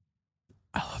that.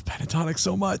 I love Pentatonic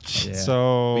so much. Yeah.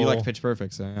 So But you like Pitch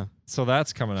Perfect, so yeah. So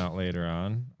that's coming out later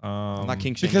on. I'm not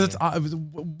King Because it's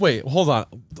wait, hold on.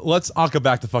 Let's aka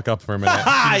back the fuck up for a minute.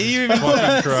 you even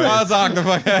talk the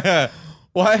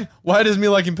fuck. Why does me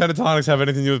liking Pentatonics have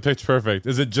anything to do with Pitch Perfect?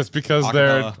 Is it just because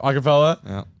they're acapella?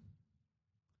 Yeah.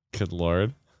 Good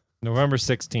lord. November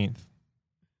 16th.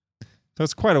 So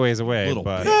it's quite a ways away, Little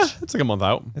but It's like a month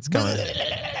out. it's coming.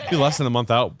 Be less than a month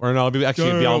out, or no, it'll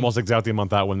be almost exactly a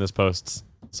month out when this posts.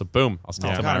 So boom, I'll stick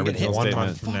Yeah. to God, my I'm getting original hit One statement.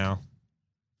 month from now.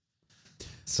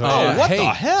 So Oh, what hey. the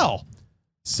hell?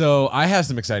 So I have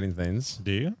some exciting things.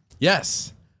 do you?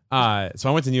 Yes. So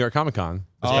I went to New York Comic Con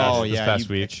this past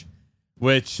you week, bitch.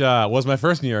 which was my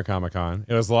first New York Comic Con.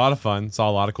 It was a lot of fun. Saw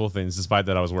a lot of cool things, despite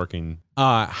that I was working.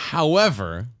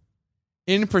 However,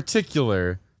 in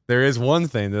particular, there is one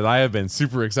thing that I have been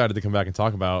super excited to come back and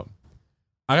talk about.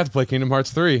 I got to play Kingdom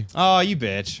Hearts 3, Oh, you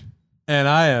bitch. and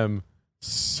I am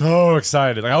so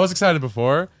excited. Like I was excited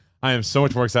before. I am so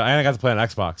much more excited. And I got to play on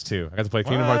Xbox too. I got to play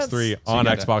Kingdom Hearts What? 3 So you on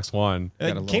gotta- Xbox One. Got a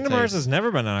little Kingdom Hearts taste. has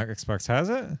never been on Xbox, has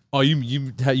it? Oh,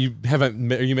 you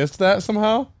haven't you missed that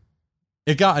somehow?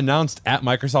 It got announced at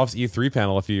Microsoft's E3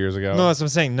 panel a few years ago. No, that's what I'm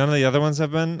saying. None of the other ones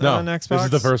have been No, on Xbox. this is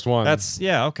the first one. That's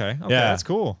okay. Okay, Yeah. that's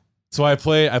cool. So I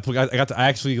got to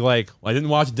actually I didn't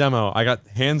watch a demo. I got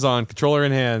hands-on, controller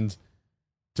in hand,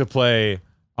 to play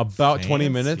about 20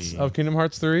 minutes Fancy. of Kingdom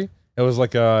Hearts 3. It was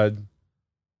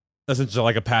essentially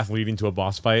like a path leading to a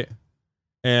boss fight,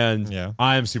 and Yeah.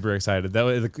 I am super excited.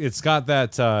 It's got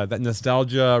that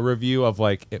nostalgia review of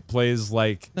like it plays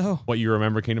like No. what you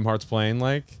remember Kingdom Hearts playing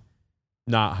like,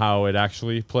 not how it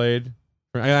actually played.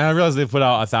 I realize they've put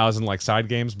out 1,000 like side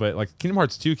games, but like Kingdom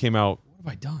Hearts 2 came out What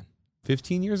have I done?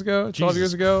 15 years ago, 12 Jesus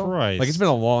years ago. Christ. Like it's been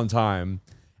a long time.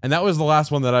 And that was the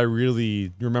last one that I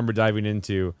really remember diving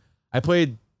into. I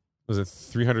played, was it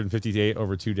 358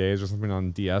 over 2 days or something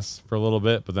on DS for a little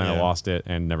bit, but then I Yeah. lost it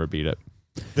and never beat it.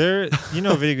 You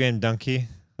know Video Game Donkey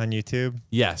on YouTube?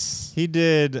 Yes. He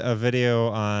did a video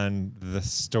on the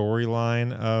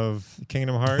storyline of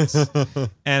Kingdom Hearts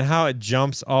and how it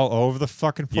jumps all over the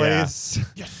fucking place.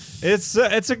 Yes.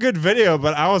 It's a good video,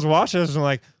 but I was watching this and I'm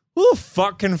like, who the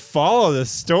fuck can follow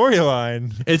this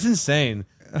storyline? It's insane.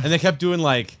 And they kept doing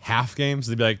like half games.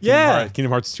 They'd be like, Yeah.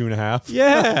 Kingdom Hearts 2.5.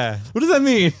 Yeah. What does that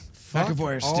mean? Fuck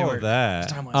McAvoy or all Stewart. of that.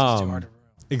 Timelines is too hard to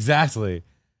ruin. Exactly.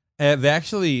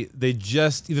 They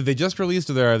just released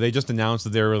or they just announced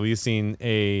that they're releasing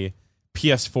a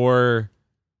PS4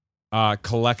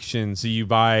 collection. So you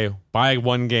buy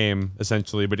one game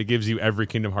essentially, but it gives you every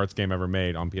Kingdom Hearts game ever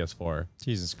made on PS4.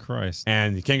 Jesus Christ.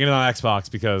 And you can't get it on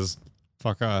Xbox because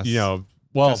Fuck us.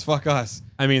 Well, fuck us.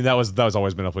 I mean that was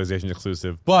always been a PlayStation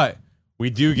exclusive, but we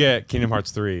do get Kingdom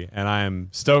Hearts 3, and I am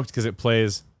stoked because it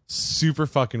plays super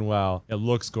fucking well. It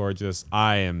looks gorgeous.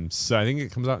 I think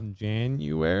it comes out in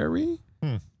January.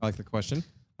 I like the question.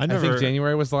 I think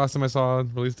January was the last time I saw a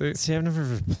release date. See, I've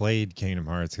never played Kingdom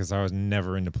Hearts because I was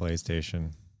never into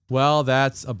PlayStation. Well,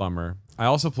 that's a bummer. I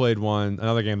also played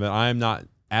another game that I'm not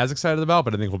as excited about,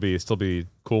 but I think will still be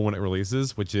cool when it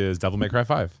releases, which is Devil May Cry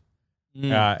 5. I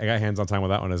got hands-on time with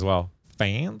that one as well.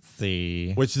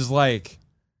 Fancy. Which is like,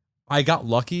 I got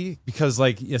lucky because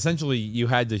like essentially you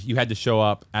had to show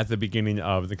up at the beginning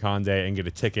of the con day and get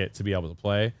a ticket to be able to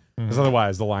play, because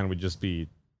otherwise the line would just be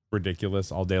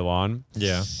ridiculous all day long.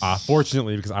 Yeah.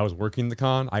 Fortunately, because I was working the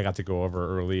con, I got to go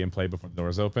over early and play before the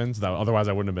doors opened. So that otherwise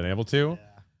I wouldn't have been able to.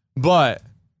 Yeah. But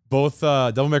both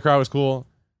Devil May Cry was cool.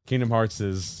 Kingdom Hearts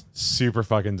is super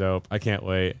fucking dope. I can't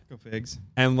wait. Go figs.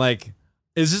 And like,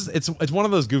 it's one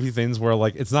of those goofy things where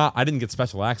like it's not. I didn't get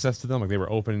special access to them. Like they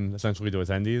were open essentially to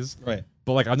attendees. Right.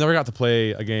 But like I've never got to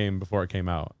play a game before it came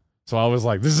out. So I was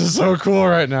like, this is so cool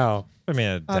right now. I mean,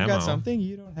 a demo. I've got something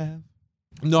you don't have.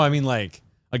 No, I mean like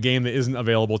a game that isn't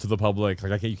available to the public.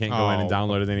 Like you can't go in and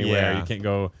download it anywhere. Yeah. You can't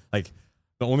go like.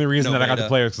 The only reason that I got to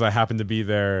play it was because I happened to be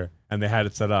there and they had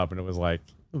it set up and it was like,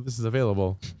 oh, this is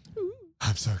available.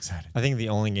 I'm so excited. I think the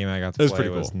only game I got to It was play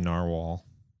pretty was cool. Narwhal.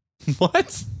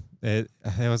 What? It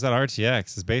was at RTX.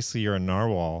 It's basically you're a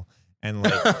narwhal, and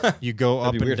like you go up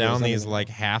That'd be and weird if it down was these anything. like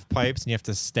half pipes, and you have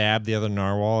to stab the other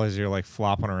narwhal as you're like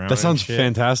flopping around. That and sounds shit.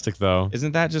 fantastic though.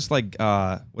 Isn't that just like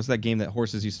what's that game that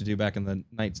horses used to do back in the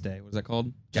Knight's Day? What was that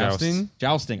called? Jousting?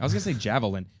 Jousting. I was gonna say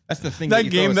javelin. That's the thing. That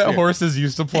you game throw a that spear. horses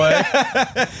used to play.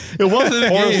 It wasn't a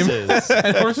game. Horses.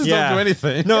 And horses Yeah. don't do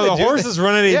anything. No, the Do horses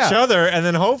run at each Yeah. other, and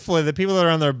then hopefully the people that are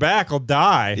on their back will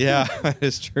die. Yeah, that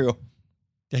is true.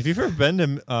 Have you ever been to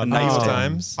Knight's medieval Day.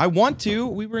 times? I want to.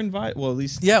 We were invited. Well, at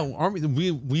least Yeah, aren't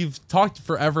we've talked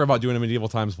forever about doing a medieval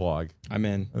times vlog. I'm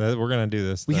in. We're gonna do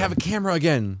this. We though. have a camera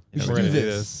again. We Yeah, should we're do gonna do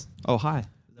this. Oh, hi.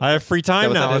 I have free time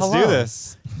Is that now. what Let's that do is?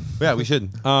 this. Yeah, we should.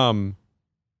 What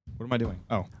am I doing?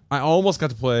 Oh, I almost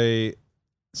got to play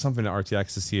something at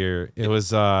RTX this year. It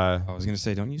was I was gonna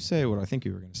say. Don't you say what I think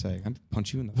you were gonna say. I'm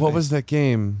punch you in the what face. was that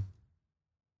game?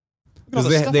 Look at all Because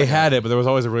the stuff they I got. had it, but there was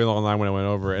always a really long line when I went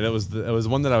over, and it was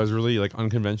one that I was really like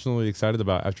unconventionally excited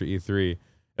about after E3.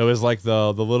 It was like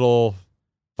the little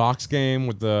fox game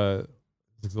with the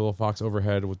little fox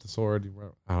overhead with the sword.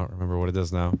 I don't remember what it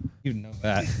is now. You know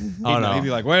that. Oh, no. He'd be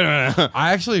like, wait a minute.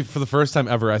 I actually, for the first time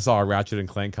ever, I saw a Ratchet and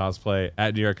Clank cosplay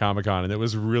at New York Comic Con, and it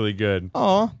was really good.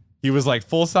 Aw. He was like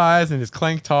full size, and his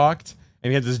Clank talked, and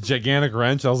he had this gigantic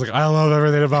wrench. I was like, I love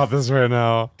everything about this right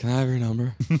now. Can I have your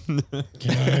number?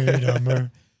 Can I have your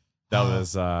number? That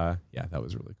was that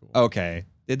was really cool. Okay.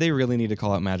 Did they really need to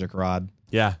call out Magic Rod?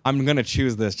 Yeah. I'm gonna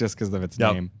choose this just because of its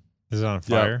Yep. name. Is it on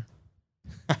fire?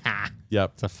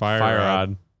 Yep. It's a fire, Fire rod.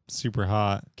 rod. Super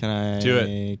hot. Can I Do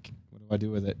it. What do I do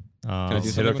with it? I do Hit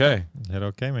something with okay. Hit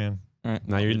okay, man. All right.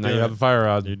 Now you doing have it. the fire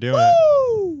rod. You're doing it.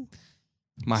 Woo!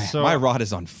 My rod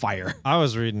is on fire. I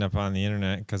was reading up on the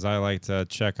internet because I like to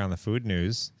check on the food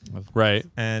news, Right.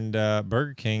 and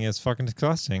Burger King is fucking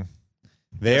disgusting.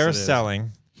 They Yes, are it is.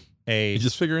 selling a You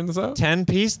just figuring this out?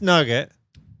 10-piece nugget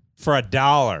for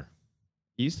 $1.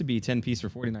 It used to be 10 piece for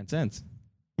 49 cents.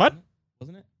 What?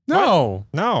 Wasn't it? No.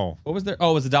 No. What was there?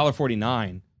 Oh, it was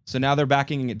 $1.49. So now they're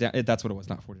backing it down. That's what it was,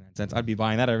 not 49 cents. I'd be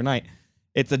buying that every night.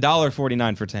 It's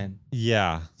 $1.49 for 10.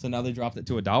 Yeah, So now they dropped it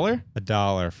to $1?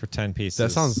 $1 for 10 pieces.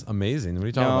 That sounds amazing. What are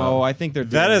you talking No, about? I think they're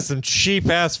That doing- is some cheap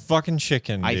ass fucking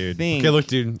chicken, I dude. think. Okay, look,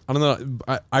 dude. I don't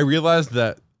know. I realized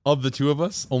that of the two of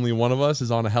us, only one of us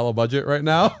is on a hella budget right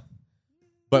now.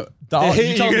 But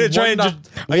You're gonna try and are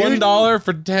you- $1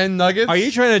 for 10 nuggets? Are you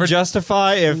trying to for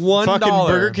justify if $1? fucking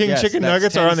Burger King Yes, chicken that's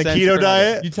nuggets are on the 10 cents keto per diet?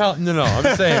 nugget. You tell no.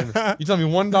 I'm saying you tell me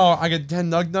 $1, I get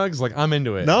 10 nugs. Like I'm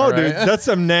into it. No, all dude, right? that's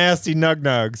some nasty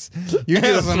nugs. You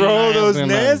just Some throw those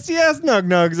nasty nasty ass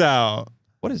nugs out.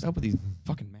 What is up with these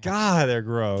fucking masks? God, they're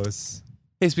gross.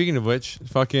 Hey, speaking of which,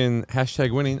 fucking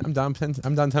hashtag winning. I'm down 10.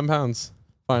 I'm down 10 pounds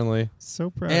finally, So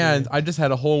proud. and I just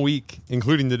had a whole week,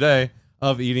 including today,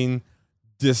 of eating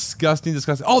disgusting.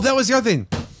 Oh, that was the other thing.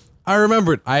 I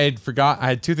remembered. I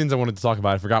had two things I wanted to talk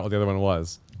about. I forgot what the other one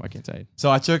was. Why can't I? So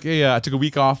I took a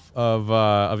week off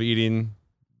of eating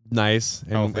nice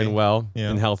and Healthy. well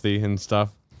Yeah. and healthy and stuff.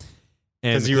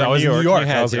 And 'Cause you were I was in in New New York,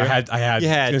 York, you had I to. had You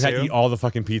had to to. eat all the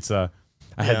fucking pizza.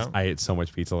 Yeah. I ate so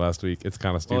much pizza last week. It's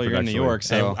kind of stupid. Well, you're in New actually. York,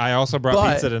 so And I also brought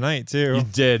But- pizza tonight too. You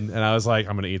did, and I was like,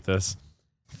 I'm gonna eat this.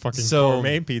 Fucking So-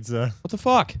 gourmet pizza. what the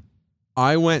fuck?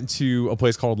 I went to a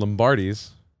place called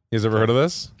Lombardi's. You guys ever heard of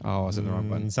this? Oh, I was in the wrong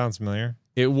button. Sounds familiar.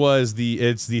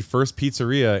 It's the first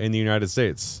pizzeria in the United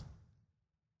States.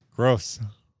 Gross.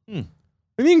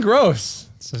 I mean, gross.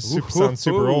 Sounds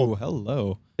super Ooh, old.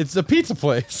 hello. It's a pizza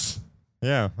place.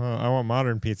 Yeah, I want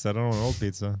modern pizza. I don't want old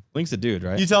pizza. Link's a dude,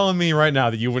 right? You telling me right now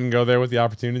that you wouldn't go there with the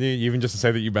opportunity, even just to say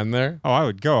that you've been there? Oh, I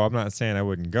would go. I'm not saying I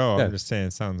wouldn't go. Yeah. I'm just saying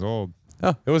it sounds old.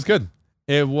 Oh, it was good.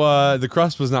 It was the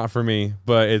crust was not for me,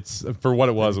 but it's for what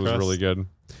it was. Thin It was crust? really good.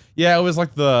 Yeah, it was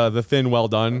like the thin, well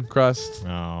done crust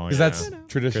Oh, because yeah. that's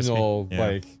traditional, Crispy. Yeah.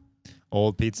 like.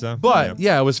 Old pizza. But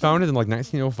yeah, it was founded in like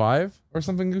 1905 or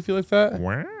something goofy like that.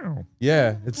 Wow.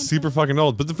 Yeah, it's super fucking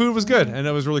old, but the food was good, and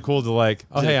it was really cool to like.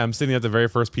 Oh, Is hey, it- I'm sitting at the very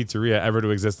first pizzeria ever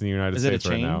to exist in the United Is it a States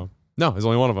right chain? now. No, there's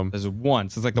only one of them. There's one.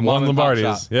 So it's like the One mom and pop Lombardi's.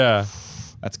 shop. Yeah.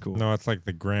 That's cool. No, it's like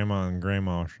the grandma and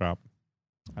grandma shop.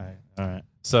 All right.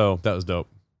 So that was dope.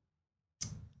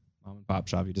 Mom and pop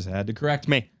shop. You just had to correct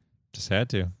me. Just had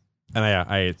to. And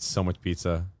I ate so much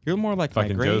pizza. You're more like my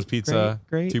Fucking great, Joe's Pizza,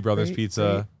 great, Two Brothers great,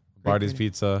 Pizza, Lombardi's great.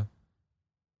 Pizza.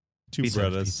 Two Pizza.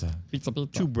 brothers. Pizza. Pizza.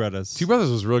 Two brothers. Two Brothers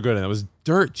was real good, and it was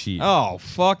dirt cheap. Oh,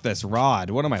 fuck this rod.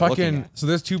 What am I looking Fucking at? so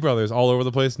there's Two Brothers all over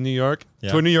the place in New York. Yeah.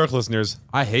 To our New York listeners,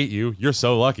 I hate you. You're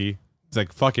so lucky. It's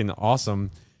like fucking awesome.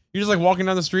 You're just like walking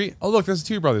down the street. Oh look, there's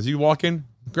Two Brothers. You walk in,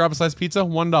 grab a slice of pizza,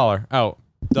 $1 out,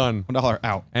 done, $1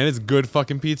 out. and it's good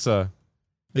fucking pizza.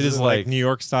 It is like like New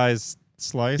York size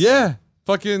slice. yeah,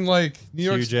 fucking like New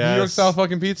York Huge New York ass. style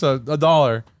fucking pizza,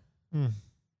 $1. Hmm.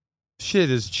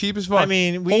 Shit is cheap as fuck. I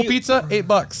mean, whole pizza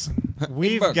 $8.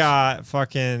 we've $8. got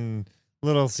fucking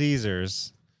Little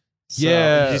Caesars. So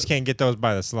Yeah. you just can't get those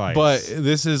by the slice. But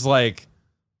this is like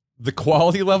the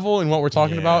quality level and what we're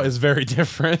talking Yeah. about is very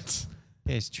different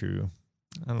it's true.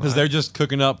 I don't because know. they're just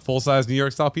cooking up full size New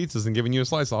York style pizzas and giving you a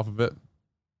slice off of it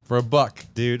for $1.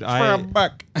 Dude, For a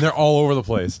buck. They're all over the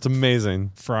place. It's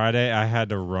amazing. Friday I had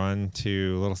to run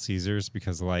to Little Caesars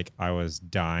because like I was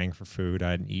dying for food.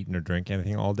 I hadn't eaten or drank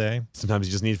anything all day. Sometimes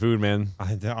you just need food, man.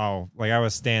 I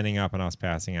was standing up and I was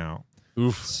passing out.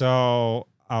 Oof. So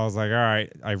I was like, all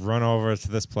right, I run over to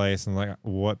this place and like,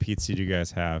 what pizza do you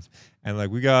guys have? And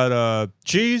like, we got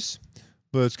cheese,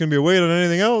 but it's gonna be a wait on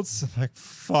anything else. I'm like,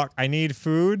 fuck, I need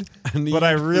food, but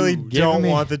I really don't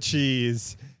want the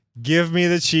cheese. Give me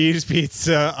the cheese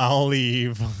pizza. I'll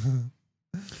leave.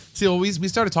 See, well, we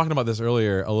started talking about this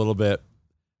earlier a little bit,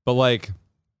 but like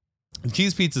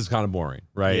cheese pizza is kind of boring,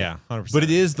 right? Yeah, 100%. But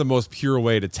it is the most pure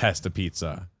way to test a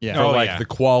pizza. Yeah. For Oh, like yeah. the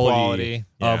quality, Quality,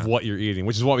 of yeah. what you're eating,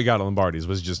 which is what we got at Lombardi's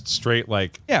was just straight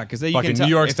like Yeah, because you fucking can tell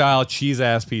New York if, style cheese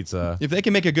ass pizza. if they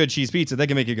can make a good cheese pizza, they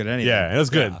can make it good at anything. Yeah, it was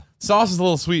good. Yeah. Sauce is a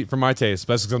little sweet for my taste,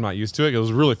 especially because I'm not used to it. It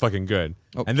was really fucking good.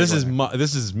 Oh, and this good is one.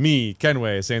 this is me,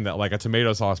 Kenway, saying that like a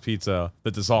tomato sauce pizza,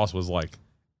 that the sauce was like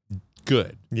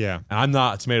good. Yeah. And I'm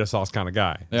not a tomato sauce kind of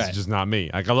guy. It's Right. just not me.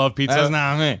 Like I love pizza. That's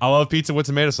not me. I love pizza with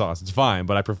tomato sauce. It's fine,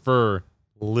 but I prefer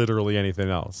literally anything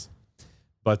else.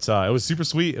 But it was super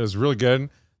sweet. It was really good.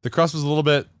 The crust was a little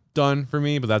bit done for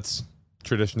me, but that's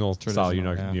traditional style,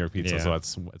 Traditional, New York pizza. Yeah. So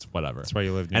it's whatever. That's why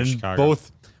you live near And Chicago.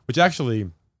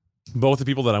 both the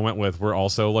people that I went with were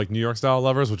also like New York style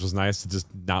lovers, which was nice to just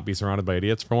not be surrounded by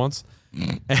idiots for once.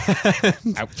 And, I don't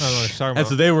know what you're talking and about.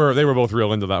 so they were both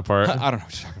real into that part. I don't know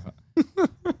what you're talking about.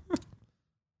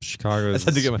 Chicago I is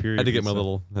had to get superior my pizza.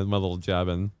 little jab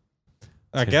in.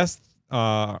 I guess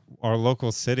our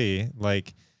local city,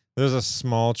 like, there's a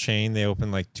small chain. They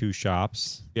open like 2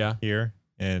 shops Yeah. here,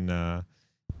 and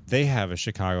they have a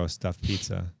Chicago stuffed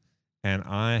pizza, and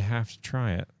I have to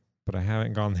try it, but I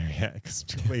haven't gone there yet because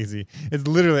I'm too lazy. It's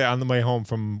literally on the way home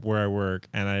from where I work,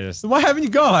 and I just So why haven't you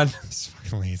gone? just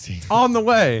fucking lazy. On the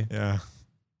way. Yeah,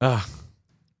 Ugh.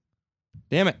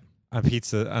 Damn it. a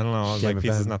pizza. I don't know. I was Damn like, it,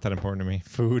 pizza's Ben. not that important to me.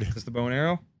 Food. Is this the bow and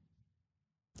arrow?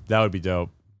 That would be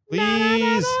dope.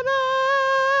 Please.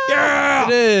 Yeah,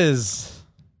 it is.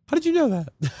 How did you know that?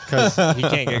 Because he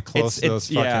can't get close to those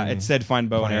fucking. yeah, it said find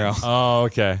bow and arrow. plants. Oh,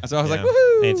 okay. So I was like, Yeah.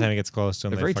 woohoo. Anytime he gets close to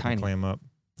them, They're they very fucking tiny. clam up.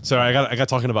 Sorry, I got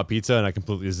talking about pizza and I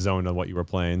completely zoned on what you were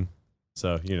playing.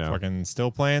 So you know, Fucking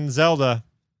still playing Zelda.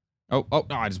 Oh,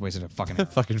 no, I just wasted a fucking arrow.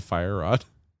 fucking fire rod.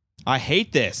 I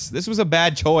hate this. This was a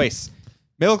bad choice.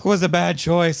 Milk was a bad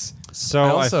choice. So I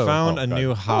I, also- found oh, a God.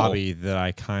 new hobby that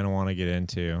I kind of want to get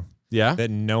into Yeah. that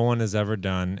no one has ever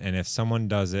done. And if someone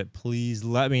does it, please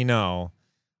let me know.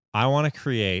 I want to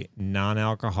create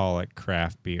non-alcoholic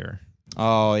craft beer.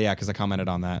 Oh, yeah, because I commented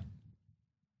on that.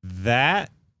 That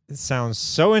sounds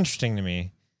so interesting to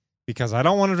me because I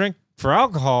don't want to drink for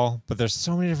alcohol, but there's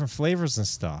so many different flavors and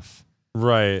stuff.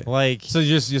 Right. Like So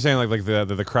you're saying like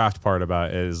the craft part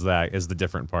about it is the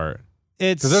different part.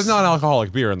 it's Because there's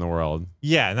non-alcoholic beer in the world.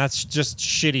 yeah, and that's just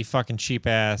shitty fucking cheap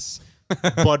ass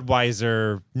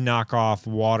Budweiser knockoff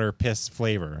water piss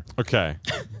flavor. Okay.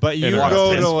 But you Water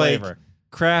go piss to like flavor.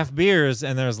 craft beers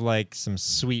and there's like some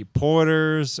sweet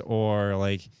porters or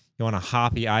like you want a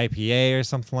hoppy IPA or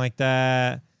something like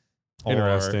that. Or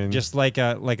Interesting. just like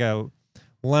a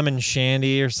lemon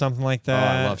shandy or something like Oh,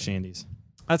 that. I love shandies.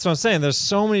 That's what I'm saying. There's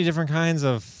so many different kinds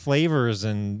of flavors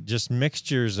and just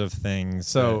mixtures of things.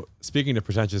 So speaking of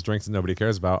pretentious drinks that nobody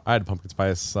cares about, I had pumpkin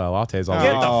spice lattes all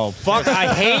Get day. the fuck!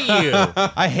 I hate you.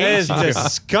 I It hate is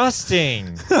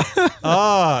disgusting.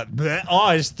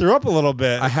 I just threw up a little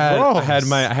bit. I had Gross.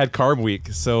 carb week,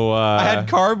 so I had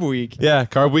carb week. yeah,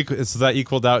 carb week. So that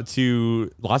equaled out to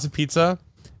lots of pizza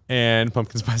and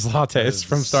pumpkin spice lattes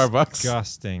from Starbucks.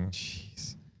 Disgusting.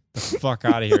 Jeez. The fuck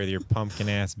out of here with your pumpkin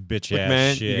ass bitch Look, ass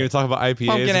man, shit. you're gonna talk about IPAs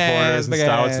Pumpkin and porters ass, and big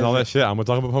stouts and all ass. that shit. I'm gonna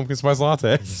talk about pumpkin spice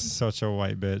lattes. Such a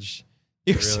white bitch.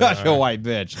 You're really such a are. white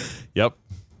bitch. Yep,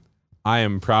 I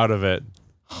am proud of it,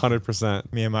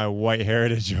 100%. Me and my white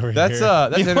heritage over That's here.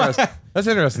 that's interesting. That's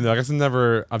interesting though. I guess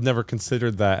I've never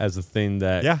considered that as a thing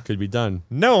that Yeah. could be done.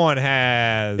 No one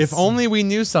has. If only we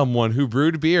knew someone who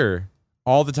brewed beer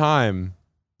all the time,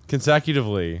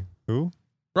 consecutively. Who?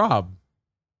 Rob.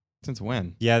 Since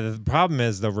when? Yeah, the problem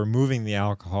is though removing the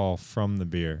alcohol from the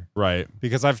beer. Right.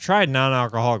 Because I've tried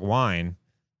non-alcoholic wine,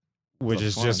 which What's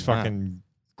is fun just in that? fucking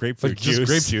grapefruit Like juice. just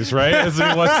grape juice, right? I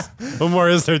mean, what more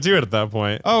is there to it at that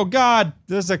point? Oh God!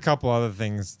 There's a couple other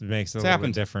things that makes it a What's little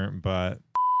happened? bit different, but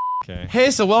okay.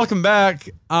 Hey, so welcome back.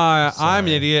 I'm an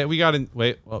Sorry. idiot.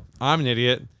 I'm an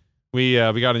idiot. We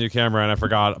got a new camera and I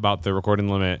forgot about the recording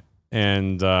limit,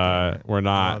 and we're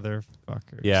not. Motherfuckers.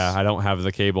 Yeah, I don't have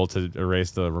the cable to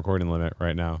erase the recording limit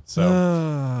right now.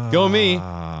 So go me.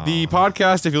 The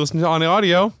podcast, if you listen to on the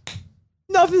audio,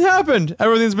 nothing happened.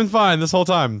 Everything's been fine this whole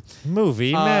time.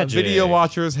 movie magic. Video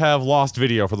watchers have lost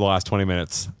video for the last 20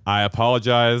 minutes. I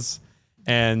apologize.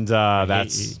 And I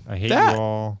hate that. you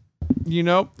all. You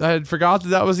know, I had forgot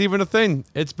that was even a thing.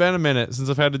 It's been a minute since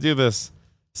I've had to do this.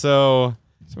 So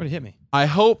Somebody hit me. I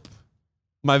hope,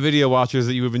 my video watchers,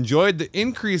 that you have enjoyed the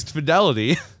increased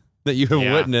fidelity that you have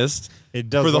Yeah. witnessed It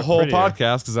does for the look whole prettier.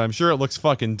 podcast, because I'm sure it looks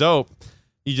fucking dope.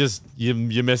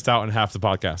 You missed out on half the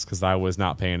podcast because I was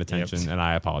not paying attention, and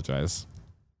I apologize.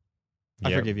 I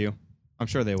Yep. forgive you. I'm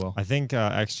sure they will. I think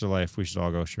Extra Life, we should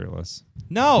all go shirtless.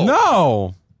 No.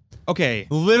 No, Okay.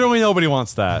 literally nobody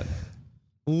wants that.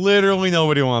 Literally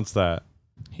nobody wants that.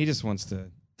 He just wants to.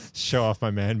 Show off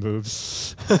my man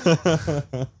boobs.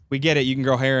 We get it. You can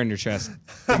grow hair in your chest.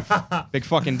 Big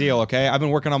fucking deal. Okay. I've been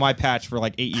working on my patch for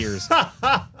like 8 years.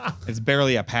 It's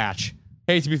barely a patch.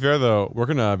 Hey, to be fair though, we're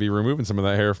gonna be removing some of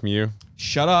that hair from you.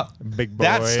 Shut up. Big boy.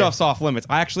 That stuff's off limits.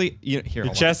 I actually. Here. Your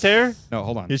hold chest hair? on. No,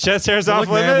 hold on. Your chest hair's Look, off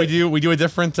man, limit? we do a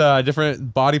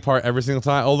different body part every single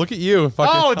time. Oh, look at you!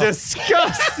 Fucking, Oh,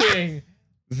 disgusting.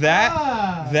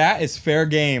 That is fair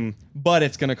game, but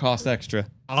it's gonna cost extra.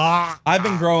 I've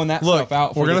been growing that look, stuff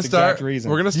out for we're gonna this exact start.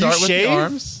 reason. We're gonna start with shave? the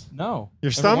arms. No. Your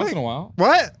Every stomach? once in a while.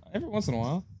 What? Every once in a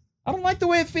while. I don't like the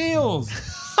way it feels.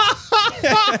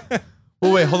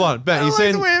 Well, wait, hold on, Ben. You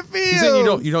saying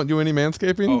you don't do any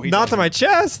manscaping? Oh, he Not does. to my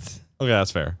chest. Okay,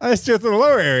 that's fair. I just do it to the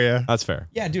lower area. That's fair.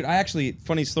 Yeah, dude. I actually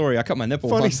funny story. I cut my nipple.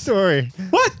 Funny once. story.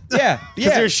 What? Yeah,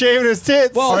 Because yeah. you're shaving his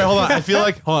tits. Well- All right, hold on. I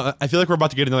feel like we're about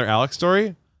to get another Alex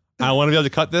story. I want to be able to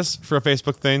cut this for a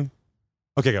Facebook thing.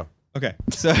 Okay, go. Okay,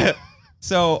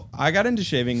 so I got into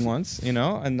shaving once, and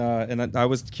I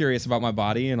was curious about my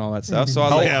body and all that stuff. So I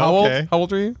was like, Yeah, how okay.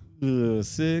 old are you?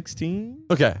 16,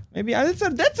 Okay. maybe.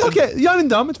 That's Okay, young and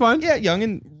dumb. It's fine. Yeah, young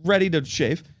and ready to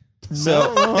shave.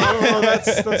 So No,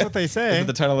 that's what they is say. it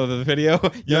the title of the video?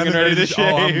 Young and ready to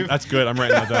shave. That's good. I'm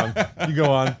writing that down. You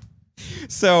go on.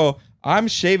 So I'm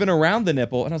shaving around the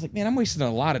nipple, and I was like, man, I'm wasting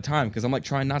a lot of time because I'm like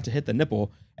trying not to hit the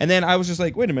nipple. And then I was just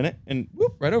like, wait a minute, and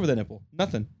whoop, right over the nipple.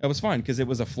 Nothing. It was fine because it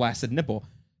was a flaccid nipple.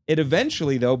 It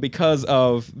eventually, though, because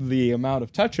of the amount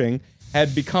of touching,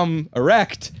 had become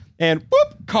erect and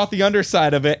whoop, caught the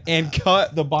underside of it and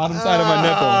cut the bottom side of my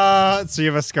nipple. So you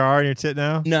have a scar on your tit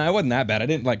now? No, it wasn't that bad. I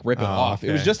didn't like rip it off.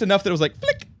 It was okay. just enough that it was like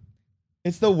flick.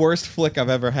 It's the worst flick I've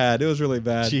ever had. It was really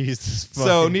bad. Jesus So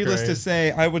fucking needless to Christ.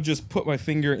 say, I would just put my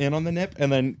finger in on the nip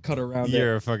and then cut around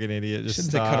You're it. a fucking idiot. Just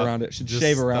Shouldn't say stop. cut around it. Should Just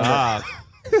shave around stop.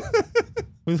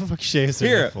 Who the fuck shaves their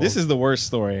Here, nipple? this is the worst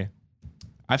story.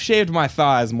 I've shaved my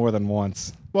thighs more than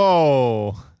once.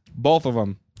 Whoa. Both of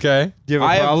them. Okay. Do you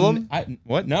have a problem?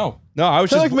 What? No. I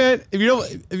was Hey, just look, man. If you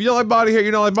don't like body hair,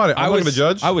 you don't like body. I'm not gonna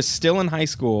judge. I was still in high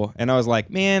school, and I was like,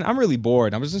 man, I'm really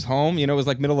bored. I was just home. You know, it was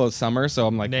like middle of summer, so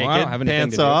I'm like, Naked, well, I don't have anything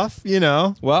pants to do. off, you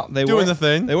know. Well, they doing were the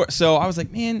thing. They were. So I was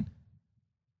like, man,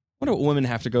 what do women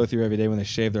have to go through every day when they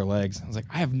shave their legs? I was like,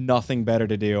 I have nothing better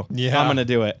to do. Yeah. I'm gonna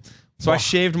do it. So I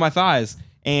shaved my thighs,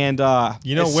 and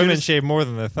You know, as soon women as- shave more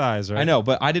than their thighs, right? I know,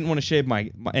 but I didn't want to shave my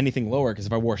anything lower because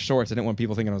if I wore shorts, I didn't want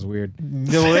people thinking I was weird.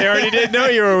 No, they already did know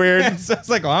you were weird. So it's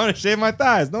like, well, I'm gonna shave my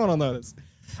thighs. No one will notice.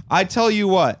 I tell you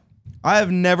what, I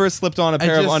have never slipped on a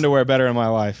pair of just- underwear better in my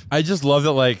life. I just love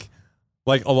that like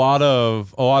a lot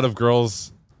of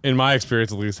girls, in my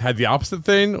experience at least, had the opposite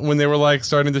thing when they were like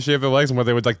starting to shave their legs and where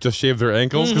they would like just shave their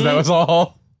ankles because that was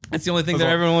all. That's the only thing That's that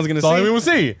all- everyone was gonna That's all see. anyone would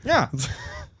see. Yeah.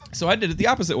 So I did it the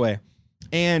opposite way.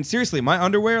 And seriously, my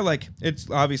underwear, like,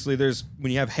 it's obviously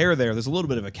when you have hair there's a little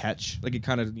bit of a catch. Like, it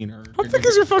kind of, you know. How thick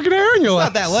is your fucking hair in your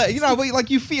Not legs? that, you know, but like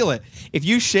you feel it. If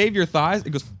you shave your thighs, it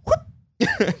goes whoop,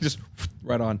 just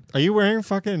right on. Are you wearing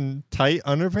fucking tight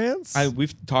underpants?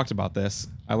 We've talked about this.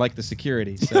 I like the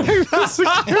security. So,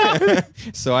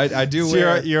 so I do So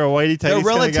wear. you're a whitey tighty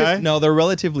kind of guy? No, they're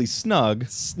relatively snug.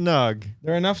 Snug.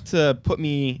 They're enough to put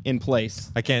me in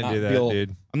place. I can't do that, feel-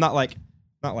 dude. I'm not like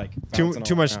Too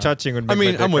bouncing much around. touching would I make mean,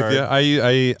 my dick I'm with hard.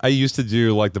 you. I used to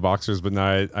do like the boxers, but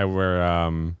now I wear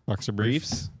Boxer briefs.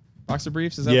 Briefs, boxer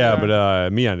briefs. Is that yeah, what they are?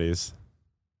 but MeUndies.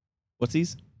 What's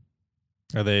these?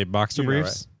 Are they boxer You know,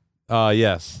 briefs?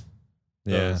 Yes.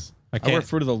 Yeah. Those. I I wear can't.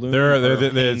 Fruit of the Loom They're- or they're-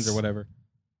 Hanes it's- or whatever.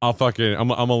 I'm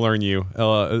gonna learn you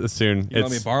soon. You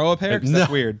let me borrow a pair? 'Cause that's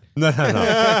No. weird. No.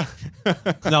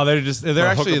 No, they're Well, hook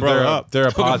actually a brother they're up. they're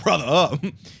a Hook a pod, brother up.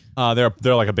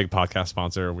 they're like a big podcast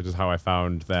sponsor, which is how I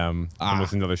found them from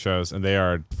listening to other shows, and they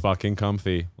are fucking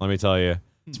comfy. Let me tell you,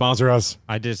 sponsor us.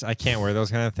 I can't wear those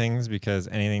kind of things because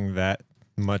anything that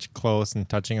much close and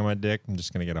touching on my dick, I'm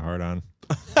just gonna get a hard on.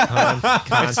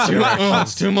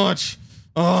 It's too much.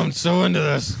 Oh, I'm so into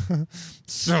this.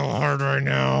 So hard right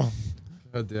now.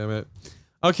 God damn it.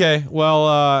 Okay, well,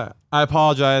 I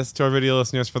apologize to our video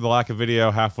listeners for the lack of video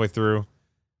halfway through,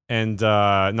 and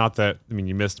not that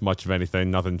you missed much of anything.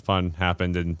 Nothing fun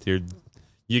happened, and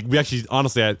we actually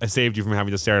honestly I saved you from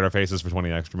having to stare at our faces for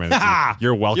 20 extra minutes.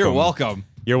 You're welcome. You're welcome.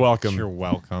 You're welcome. You're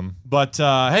welcome. But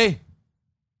hey,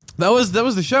 that was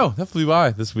the show. That flew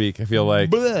by this week. I feel like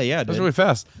Blah, yeah, that was dude. really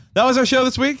fast. That was our show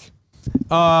this week.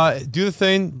 Do the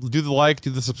thing. Do the like.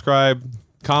 Do the subscribe.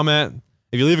 Comment.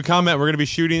 If you leave a comment, we're gonna be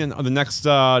shooting on the next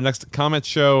comment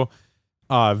show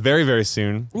very very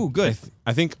soon. Ooh, good.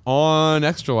 I think on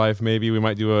Extra Life maybe we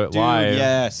might do it Dude, live.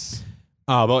 yes.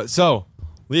 But so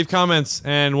leave comments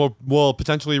and we'll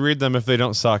potentially read them if they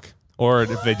don't suck, or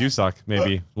if they do suck,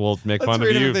 maybe we'll make fun of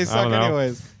you. If they I suck don't know.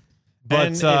 anyways. But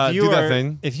And do that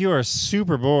thing. If you are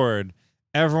super bored,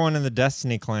 everyone in the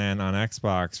Destiny clan on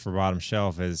Xbox for Bottom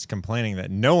Shelf is complaining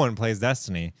that no one plays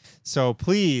Destiny. So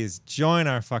please join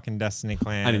our fucking Destiny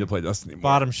clan. I need to play Destiny more.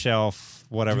 Bottom Shelf,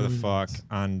 whatever the fuck,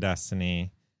 on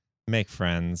Destiny. Make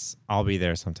friends. I'll be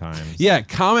there sometimes. Yeah,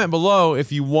 comment below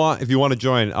if you want to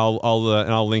join.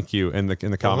 I'll link you in the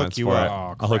comments you for up. it.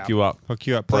 Oh, I'll hook crap. you up. Hook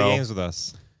you up. Play Bro. games with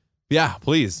us. Yeah,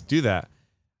 please do that.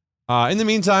 In the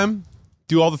meantime,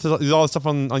 do all the stuff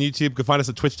on YouTube. You can find us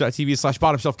at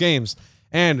twitch.tv/bottomshelfgames.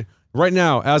 And right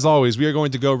now, as always, we are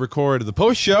going to go record the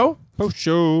post show. Post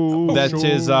show. That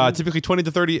is typically 20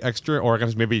 to 30 extra, or I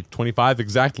guess maybe 25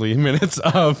 exactly minutes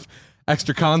of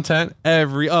extra content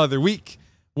every other week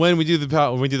when we do the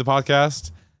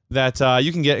podcast that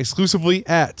you can get exclusively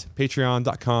at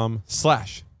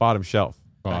patreon.com/bottomshelf.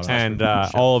 And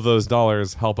all of those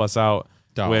dollars help us out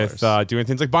with doing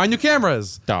things like buying new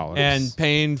cameras and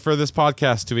paying for this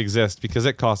podcast to exist, because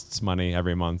it costs money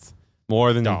every month.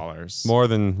 More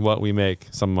than what we make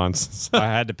some months. I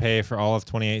had to pay for all of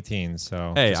 2018,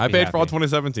 so Hey, just I be paid for all happy.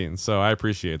 2017, so I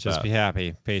appreciate Just that. be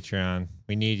happy, Patreon.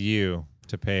 We need you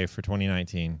to pay for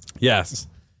 2019. Yes.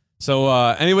 So,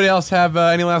 anybody else have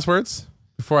any last words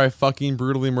before I fucking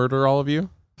brutally murder all of you?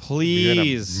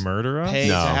 Please You're gonna murder us? pay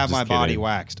No, to have just my body kidding.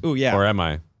 waxed. Ooh, yeah. Or am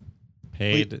I?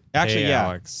 Paid. Actually, pay yeah.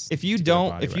 Alex If you to get a don't,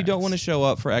 body if you don't wax. want to show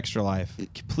up for Extra Life,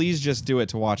 please just do it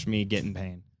to watch me get in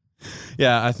pain.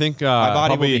 Yeah, I think My body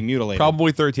will probably, be mutilated.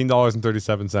 Probably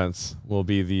 $13.37 will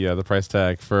be the price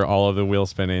tag for all of the wheel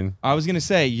spinning. I was gonna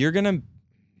say you're gonna.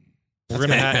 we're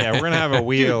gonna have a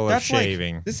wheel of that's like-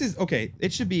 shaving. this is okay.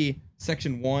 It should be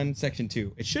section 1, section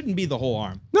 2. It shouldn't be the whole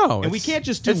arm. No, And we can't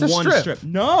just do it's a one strip.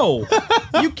 No,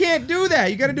 you can't do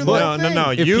that. You got to do the whole thing. no.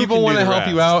 If You people can want do to the help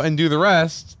you rest. out and do the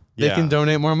rest, they Yeah. can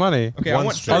donate more money. Okay, I One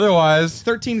want strip. Otherwise,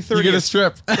 1330. you get a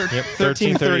strip.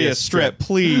 1330 a strip,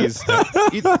 please.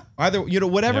 Either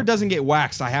whatever Yep. doesn't get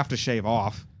waxed, I have to shave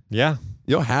off. Yeah.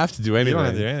 You don't have to do anything. You don't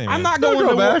have to do anything. I'm man. not going go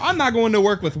to back. work. I'm not going to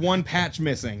work with one patch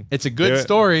missing. It's a Do good it.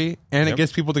 story, and it Yep.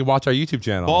 gets people to watch our YouTube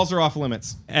channel. Balls are off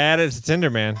limits. Add it to Tinder,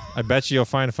 man. I bet you you'll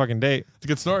find a fucking date. It's a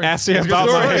good story. Ask me It's a good about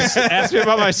my story. ask me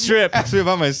about my strip. Ask me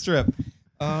about my strip.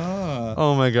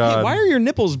 Oh my god. Hey, why are your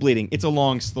nipples bleeding? It's a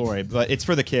long story, but it's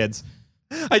for the kids.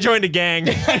 I joined a gang.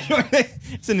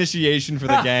 It's initiation for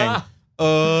the gang.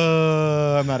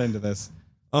 I'm not into this.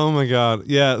 Oh my god.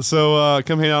 Yeah. So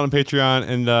come hang out on Patreon,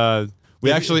 and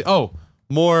we actually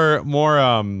more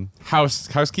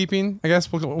housekeeping. I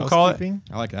guess we'll call it. Housekeeping?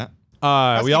 I like that.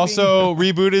 We also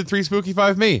rebooted 3 Spooky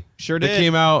 5 Me. Sure It did.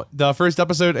 came out. The first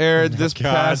episode aired this God.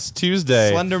 past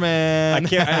Tuesday. Slenderman. I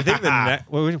can't. I think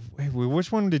the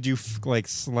which one did you like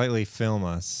slightly film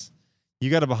us? You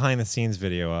got a behind the scenes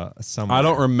video somewhere. I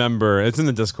don't remember. It's in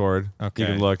the Discord. Okay. You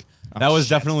can look. That was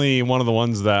definitely one of the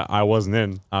ones that I wasn't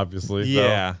in, obviously. so-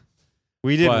 Yeah.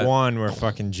 We did But- one where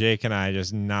fucking Jake and I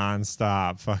just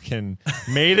nonstop fucking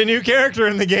made a new character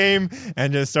in the game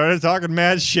and just started talking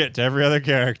mad shit to every other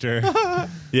character.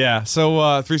 Yeah.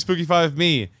 So 3 Spooky 5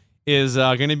 Me is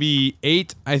going to be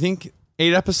 8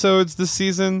 episodes this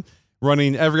season,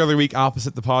 running every other week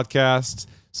opposite the podcast.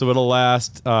 So it'll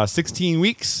last 16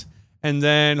 weeks. And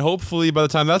then hopefully by the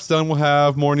time that's done, we'll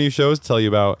have more new shows to tell you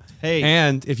about. Hey.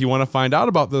 And if you want to find out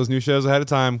about those new shows ahead of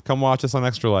time, come watch us on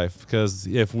Extra Life. Because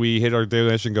if we hit our daily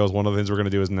mission goals, one of the things we're going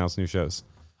to do is announce new shows.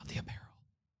 The apparel.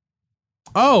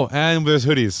 Oh, and there's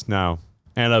hoodies now.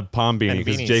 And a palm beanie, And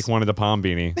because beanies. Jake wanted a palm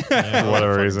beanie Yeah, for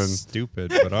whatever fucking reason. Stupid,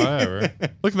 but whatever.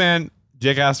 Look, man,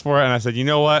 Jake asked for it, and I said, you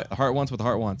know what? The heart wants what the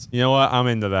heart wants. You know what? I'm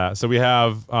into that. So we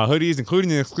have hoodies,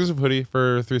 including an exclusive hoodie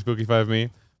for 3 Spooky 5 Me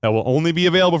that will only be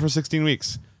available for 16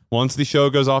 weeks. Once the show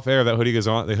goes off air, that hoodie goes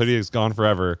on. The hoodie is gone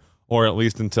forever, or at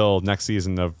least until next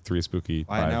season of 3 Spooky 5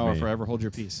 Buy it now or Me. forever hold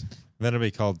your peace. Then it'll be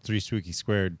called 3 Spooky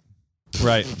Squared.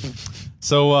 Right.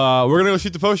 So we're gonna go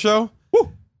shoot the post show.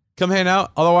 Woo! Come hang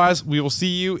out. Otherwise, we will see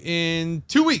you in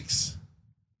 2 weeks.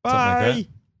 Something like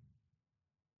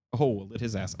that. Oh, lit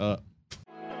his ass up.